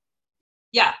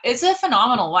 Yeah, it's a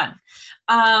phenomenal one.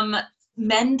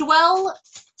 Mendwell,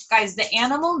 guys, the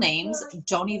animal names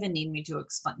don't even need me to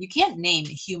explain. You can't name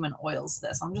human oils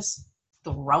this. I'm just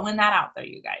throwing that out there,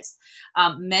 you guys.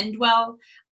 Mendwell,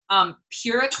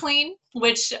 PuraClean,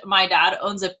 which my dad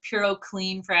owns a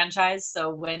PuraClean franchise. So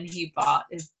when he bought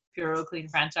his PuraClean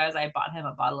franchise, I bought him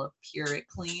a bottle of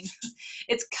PuraClean.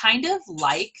 It's kind of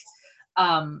like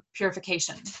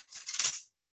purification.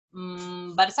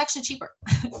 But it's actually cheaper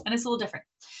and it's a little different.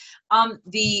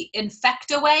 The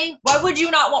Infectaway, why would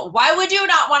you not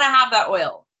want to have that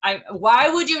oil? Why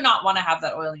would you not want to have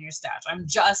that oil in your stash? I'm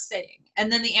just saying.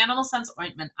 And then the Animal Sense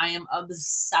ointment, I am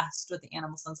obsessed with the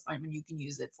Animal Sense ointment. You can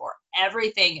use it for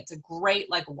everything. It's a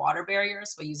great like water barrier,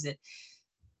 so I use it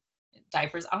in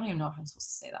diapers. I don't even know if I'm supposed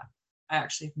to say that. I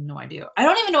actually have no idea. I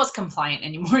don't even know what's compliant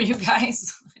anymore, you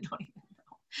guys. I don't even.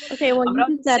 Okay, well,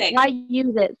 you said I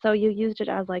use it, so you used it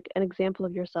as like an example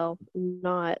of yourself,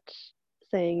 not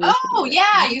saying. Oh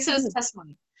yeah, use it as a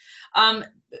testimony.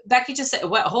 Becky just said,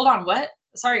 "What? Hold on, what?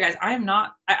 Sorry, guys, I am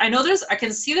not. I know I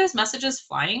can see there's messages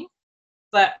flying,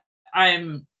 but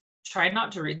I'm trying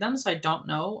not to read them, so I don't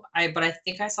know. But I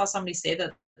think I saw somebody say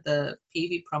that the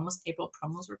PV promos, April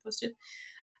promos were posted.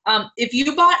 If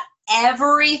you bought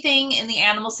everything in the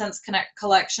Animal Sense Connect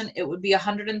collection, it would be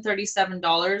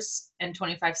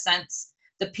 $137.25.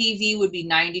 The PV would be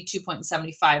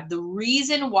 $92.75. The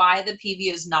reason why the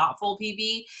PV is not full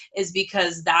PV is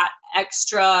because that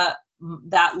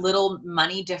little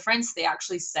money difference they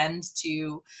actually send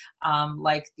to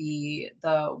like the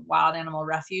Wild Animal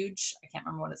Refuge. I can't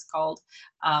remember what it's called.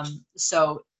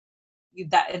 So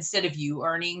that instead of you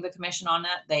earning the commission on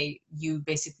that,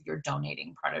 you're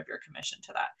donating part of your commission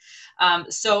to that.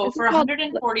 So for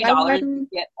 $140, you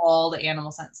get all the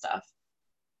Animal Sense stuff.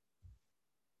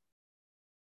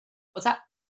 What's that?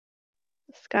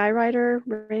 Skyrider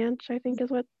Ranch, I think is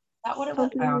what. Is that what it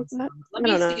was? Like Let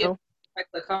me see if I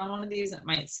click on one of these. It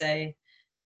might say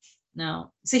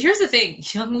no. So here's the thing: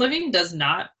 Young Living does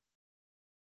not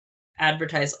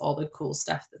advertise all the cool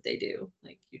stuff that they do.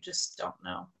 Like you just don't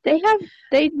know. They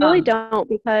really don't,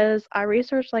 because I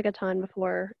researched like a ton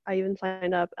before I even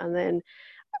signed up, and then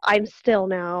I'm still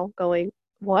now going,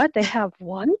 what? They have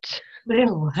what?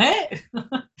 What?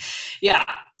 Yeah.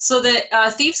 So the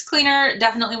Thieves Cleaner,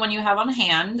 definitely one you have on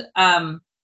hand.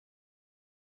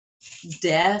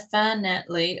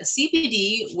 Definitely.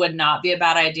 CBD would not be a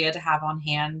bad idea to have on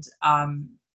hand.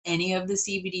 Any of the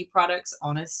CBD products,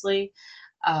 honestly.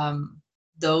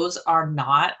 Those are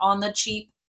not on the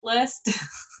cheap list.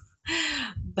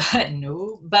 But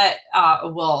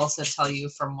we'll also tell you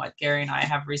from what Gary and I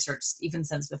have researched, even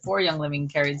since before Young Living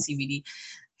carried CBD,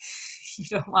 you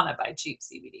don't want to buy cheap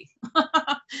CBD.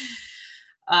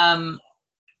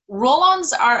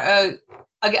 Roll-ons are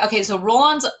okay. So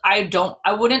roll-ons, I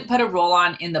wouldn't put a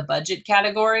roll-on in the budget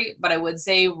category, but I would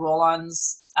say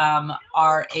roll-ons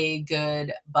are a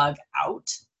good bug out.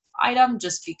 item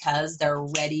just because they're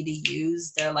ready to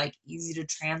use. They're like easy to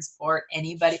transport.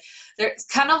 Anybody. It's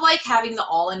kind of like having the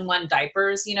all-in-one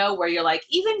diapers, you know, where you're like,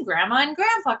 even grandma and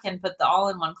grandpa can put the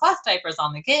all-in-one cloth diapers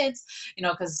on the kids, you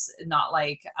know, because not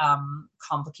like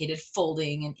complicated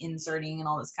folding and inserting and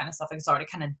all this kind of stuff. Like it's already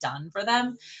kind of done for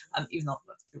them, even though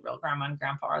the real grandma and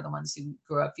grandpa are the ones who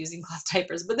grew up using cloth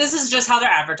diapers. But this is just how they're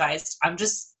advertised. I'm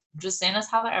just saying that's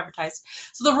how they're advertised.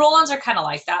 So the roll-ons are kind of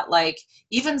like that. Like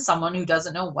even someone who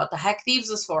doesn't know what the heck Thieves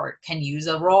is for can use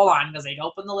a roll-on because they'd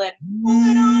open the lid. Hold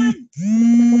it on.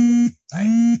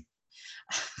 Sorry.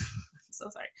 So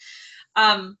sorry.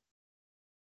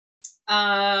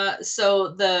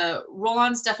 So the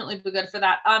roll-ons definitely be good for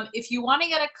that. If you want to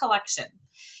get a collection,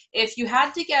 if you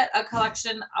had to get a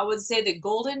collection, I would say the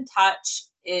Golden Touch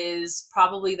is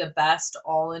probably the best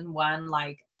all-in-one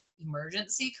like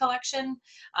emergency collection.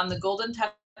 The Golden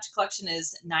Touch collection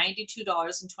is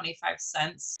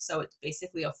 $92.25. So it's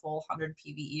basically a full 100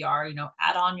 PVER, you know,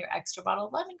 add on your extra bottle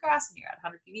of lemongrass and you're at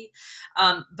 100 PV.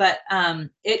 But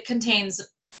it contains,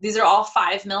 these are all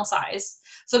 5 ml size.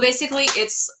 So basically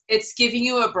it's giving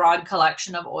you a broad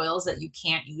collection of oils that you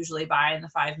can't usually buy in the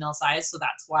 5 ml size. So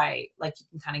that's why like you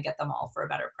can kind of get them all for a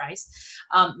better price.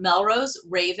 Melrose,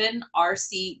 Raven,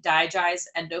 RC, Digize,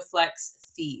 Endoflex,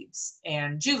 Thieves,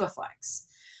 and Juvaflex.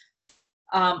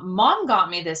 Mom and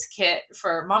Dad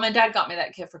got me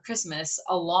that kit for Christmas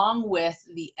along with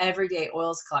the Everyday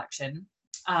Oils collection.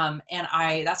 And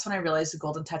that's when I realized the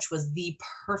Golden Touch was the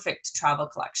perfect travel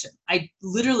collection. I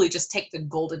literally just take the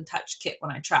Golden Touch kit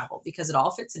when I travel because it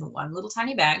all fits in one little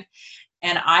tiny bag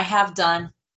and I have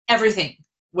done everything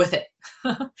with it.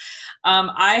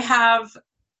 I have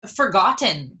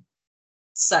forgotten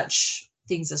such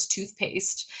things as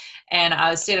toothpaste. And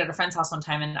I stayed at a friend's house one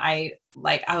time and I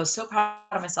was so proud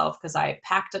of myself because I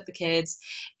packed up the kids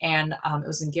and it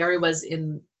was when Gary was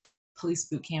in police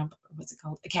boot camp, what's it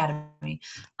called? Academy.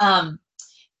 I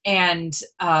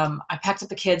packed up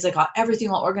the kids. I got everything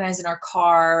all organized in our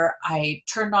car. I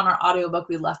turned on our audiobook.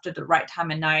 We left it at the right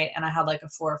time of night and I had like a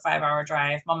 4 or 5 hour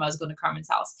drive. Mama was going to Carmen's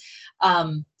house.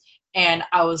 And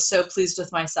I was so pleased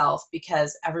with myself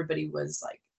because everybody was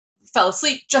like, fell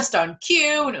asleep just on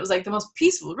cue and it was like the most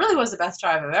peaceful. It really was the best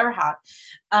drive I've ever had.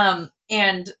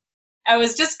 And I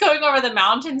was just going over the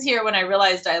mountains here when I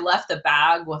realized I left the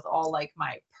bag with all like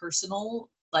my personal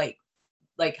like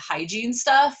hygiene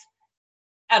stuff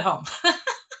at home.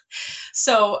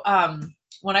 So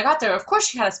when I got there, of course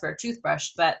she had a spare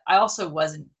toothbrush, but I also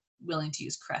wasn't willing to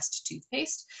use Crest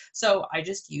toothpaste. So I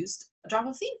just used a drop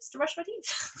of Thieves to brush my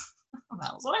teeth.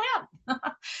 That was what I had.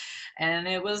 And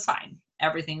it was fine.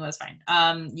 Everything was fine.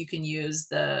 You can use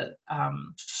the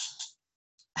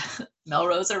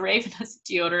Melrose or Raven as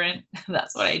deodorant.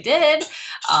 That's what I did.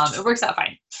 It works out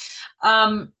fine.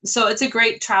 So it's a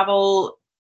great travel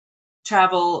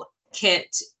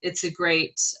kit. It's a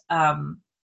great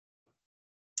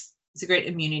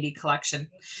immunity collection.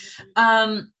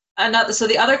 So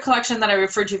the other collection that I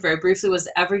referred to very briefly was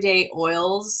the Everyday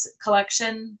Oils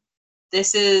collection.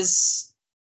 This is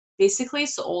basically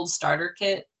the old starter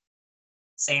kit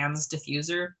sans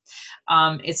diffuser.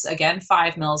 It's again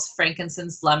 5 mils,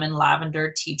 frankincense, lemon,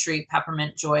 lavender, tea tree,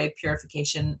 peppermint, joy,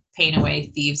 purification, pain away,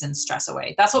 thieves, and stress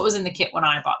away. That's what was in the kit when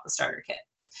I bought the starter kit.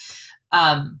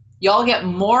 Y'all get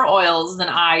more oils than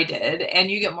I did,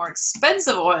 and you get more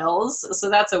expensive oils, so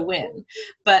that's a win.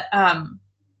 But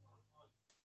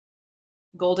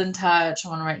Golden Touch, I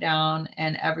want to write down,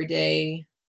 and Everyday.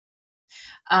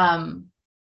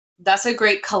 That's a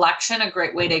great collection, a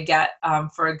great way to get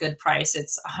for a good price.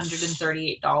 It's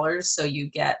 $138, so you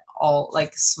get all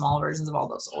like small versions of all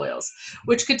those oils,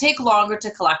 which could take longer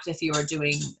to collect if you were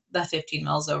doing the 15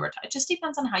 mils over time. It just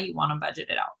depends on how you want to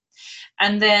budget it out.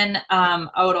 And then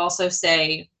I would also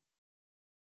say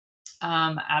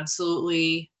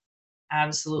absolutely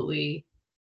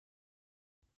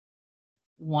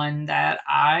one that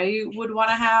I would want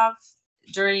to have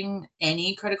during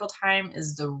any critical time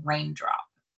is the Raindrop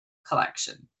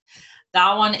collection.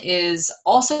 That one is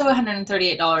also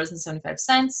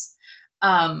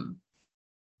 $138.75.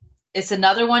 It's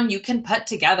another one you can put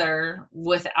together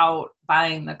without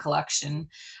buying the collection.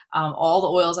 All the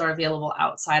oils are available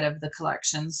outside of the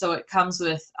collection. So it comes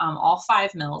with all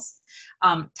 5 mils.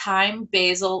 Thyme,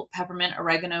 basil, peppermint,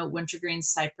 oregano, wintergreen,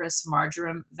 cypress,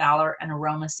 marjoram, valor, and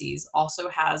aroma seeds. Also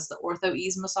has the Ortho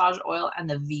Ease massage oil and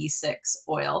the V6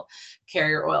 oil,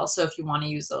 carrier oil. So if you want to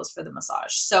use those for the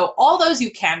massage. So all those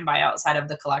you can buy outside of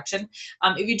the collection.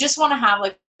 If you just want to have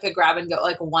like a grab and go,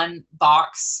 like one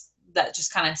box that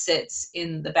just kind of sits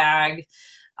in the bag,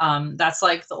 That's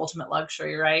like the ultimate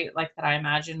luxury, right? Like that I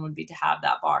imagine would be to have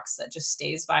that box that just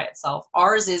stays by itself.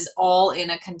 Ours is all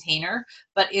in a container,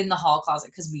 but in the hall closet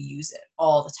because we use it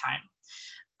all the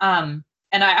time.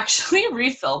 And I actually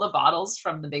refill the bottles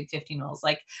from the big 15 mils.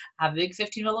 Like I have a big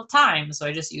 15 mil of time, so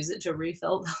I just use it to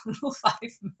refill the little 5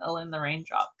 mil in the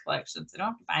raindrop collection. So I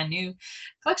don't have to buy a new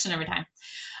collection every time.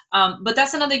 But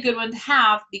that's another good one to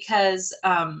have because,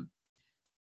 oh,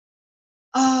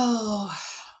 I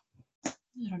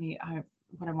don't need,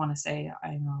 what I want to say,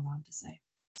 I'm not allowed to say.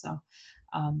 So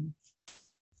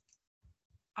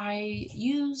I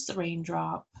use the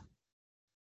raindrop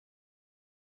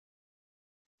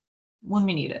when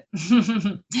we need it.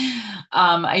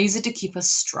 I use it to keep us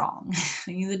strong.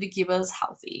 I use it to keep us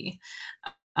healthy.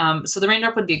 So the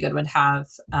raindrop would be a good one to have.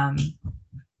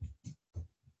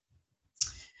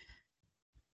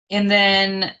 And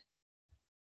then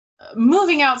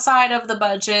moving outside of the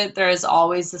budget, there is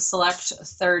always the Select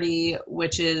 30,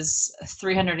 which is a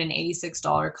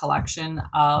 $386 collection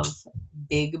of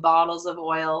big bottles of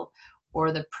oil,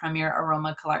 or the Premier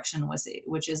Aroma collection,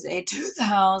 which is a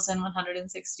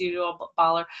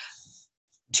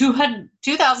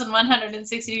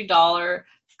 $2,160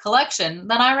 collection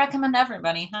that I recommend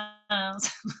everybody has.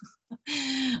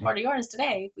 Order yours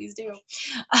today, please do.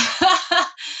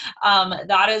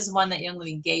 That is one that Young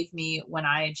Living gave me when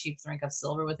I achieved the rank of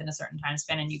silver within a certain time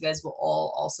span, and you guys will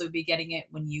all also be getting it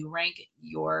when you rank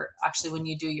when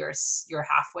you do your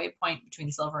halfway point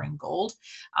between silver and gold.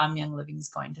 Young Living is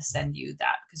going to send you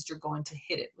that because you're going to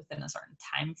hit it within a certain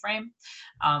time frame,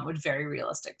 with very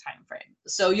realistic time frame.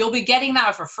 So you'll be getting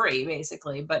that for free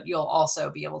basically, but you'll also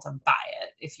be able to buy it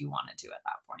if you wanted to at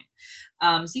that point.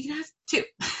 So you can have two.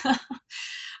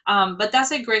 But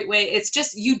that's a great way. It's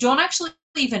just, you don't actually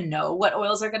even know what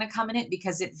oils are going to come in it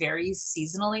because it varies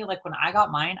seasonally. Like when I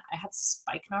got mine, I had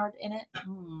spikenard in it.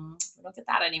 We don't get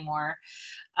that anymore.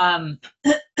 But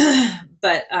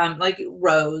like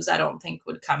rose, I don't think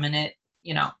would come in it.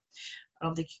 You know, I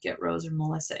don't think you get rose or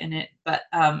Melissa in it. But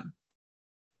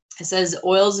it says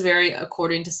oils vary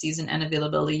according to season and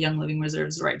availability. Young Living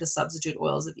reserves the right to substitute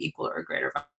oils of equal or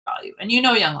greater value. And you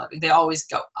know Young Living, they always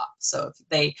go up. So if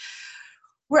they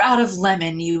were out of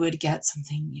lemon, you would get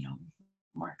something, you know,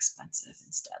 more expensive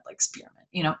instead, like spearmint,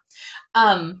 you know.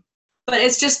 But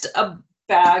it's just a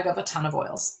bag of a ton of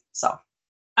oils. So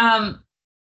then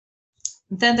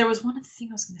there was one other thing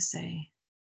I was going to say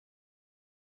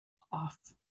off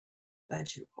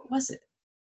budget. What was it?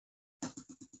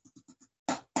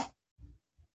 Don't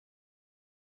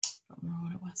remember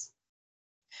what it was.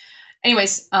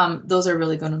 Anyways, those are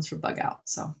really good ones for bug out.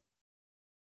 So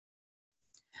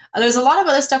there's a lot of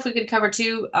other stuff we could cover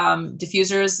too.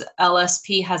 Diffusers,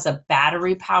 LSP has a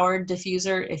battery powered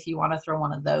diffuser if you want to throw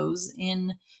one of those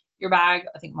in your bag.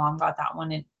 I think Mom got that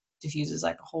one. It diffuses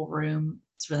like a whole room.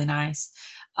 It's really nice.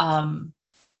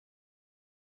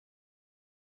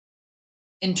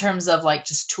 In terms of like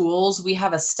just tools, we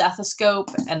have a stethoscope,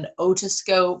 an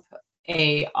otoscope,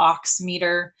 a ox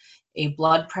meter, a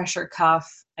blood pressure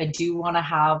cuff. I do want to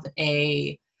have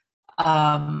a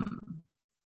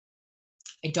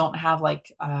I don't have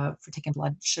like for taking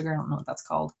blood sugar, I don't know what that's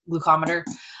called, glucometer.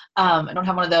 I don't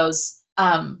have one of those.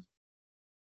 And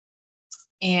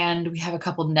we have a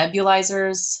couple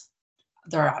nebulizers.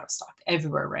 They're out of stock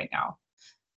everywhere right now.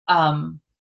 Trying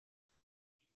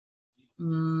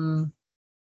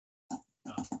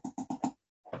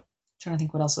to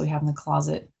think what else we have in the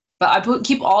closet. But I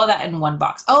keep all of that in one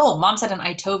box. Oh, Mom said an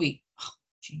Itovii. Oh,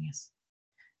 genius.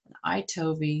 An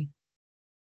Itovii.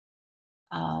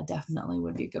 Definitely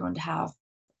would be a good one to have.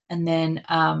 And then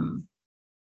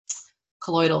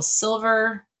colloidal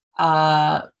silver.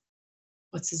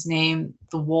 What's his name?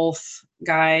 The Wolf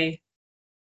guy.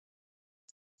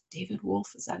 David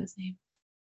Wolf, is that his name?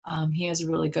 He has a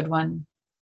really good one.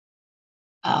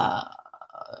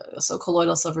 So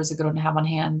colloidal silver is a good one to have on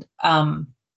hand.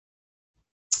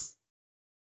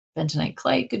 Bentonite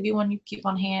clay could be one you keep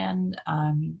on hand.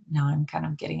 Now I'm kind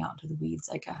of getting out into the weeds,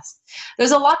 I guess.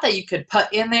 There's a lot that you could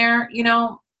put in there, you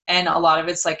know, and a lot of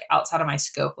it's like outside of my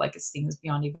scope, like it's things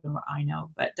beyond even what I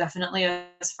know. But definitely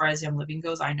as far as Young Living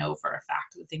goes, I know for a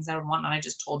fact the things I would want, and I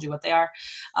just told you what they are.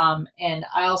 And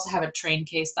I also have a train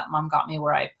case that Mom got me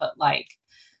where I put like,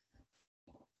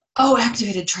 oh,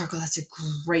 activated charcoal. That's a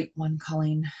great one,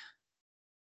 Colleen.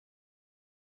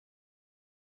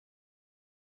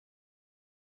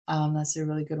 That's a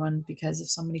really good one because if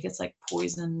somebody gets like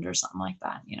poisoned or something like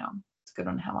that, you know, it's a good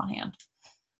one to have on hand.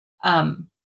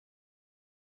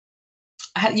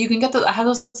 You can get I have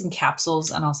those in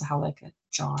capsules and also have like a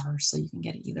jar, so you can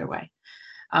get it either way.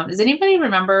 Does anybody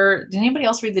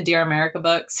else read the Dear America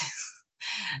books?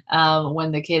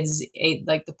 when the kids ate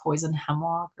like the poison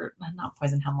hemlock, or not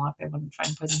poison hemlock, they wouldn't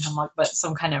find poison hemlock, but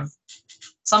some kind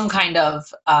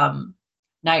of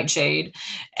nightshade,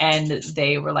 and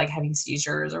they were like having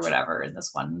seizures or whatever in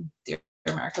this one Dear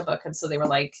America book, and so they were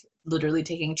like literally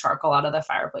taking charcoal out of the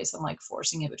fireplace and like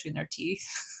forcing it between their teeth.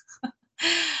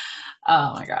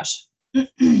 Oh my gosh.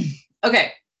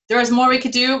 Okay, there is more we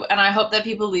could do, and I hope that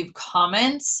people leave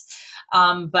comments,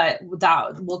 but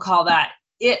we'll call that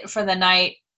it for the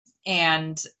night.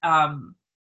 And I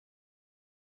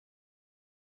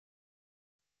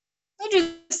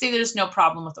just see there's no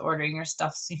problem with ordering your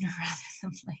stuff sooner rather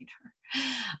than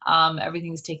later.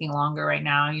 Everything's taking longer right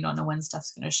now. You don't know when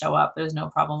stuff's going to show up. There's no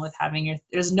problem with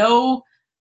there's no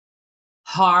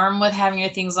harm with having your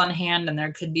things on hand, and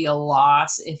there could be a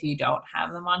loss if you don't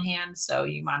have them on hand, so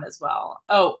you might as well.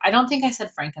 Oh, I don't think I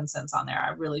said frankincense on there. I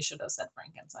really should have said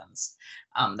frankincense.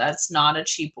 That's not a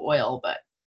cheap oil, but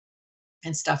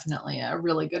it's definitely a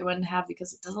really good one to have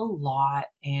because it does a lot,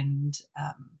 and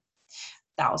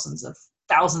thousands and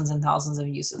thousands of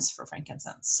uses for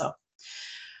frankincense. So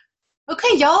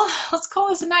okay, y'all, let's call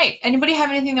this a night. Anybody have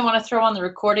anything they want to throw on the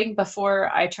recording before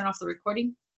I turn off the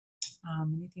recording?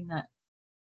 Anything that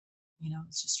it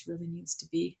just really needs to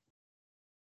be.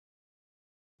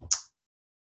 All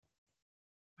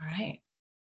right,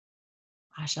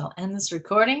 I shall end this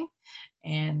recording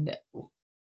and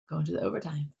go into the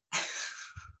overtime.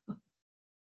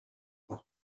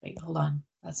 Wait, hold on,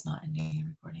 that's not ending the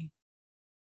recording.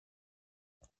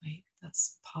 Wait,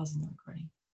 that's pausing the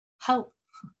recording. Help.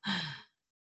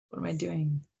 What am I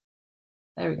doing?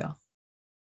 There we go.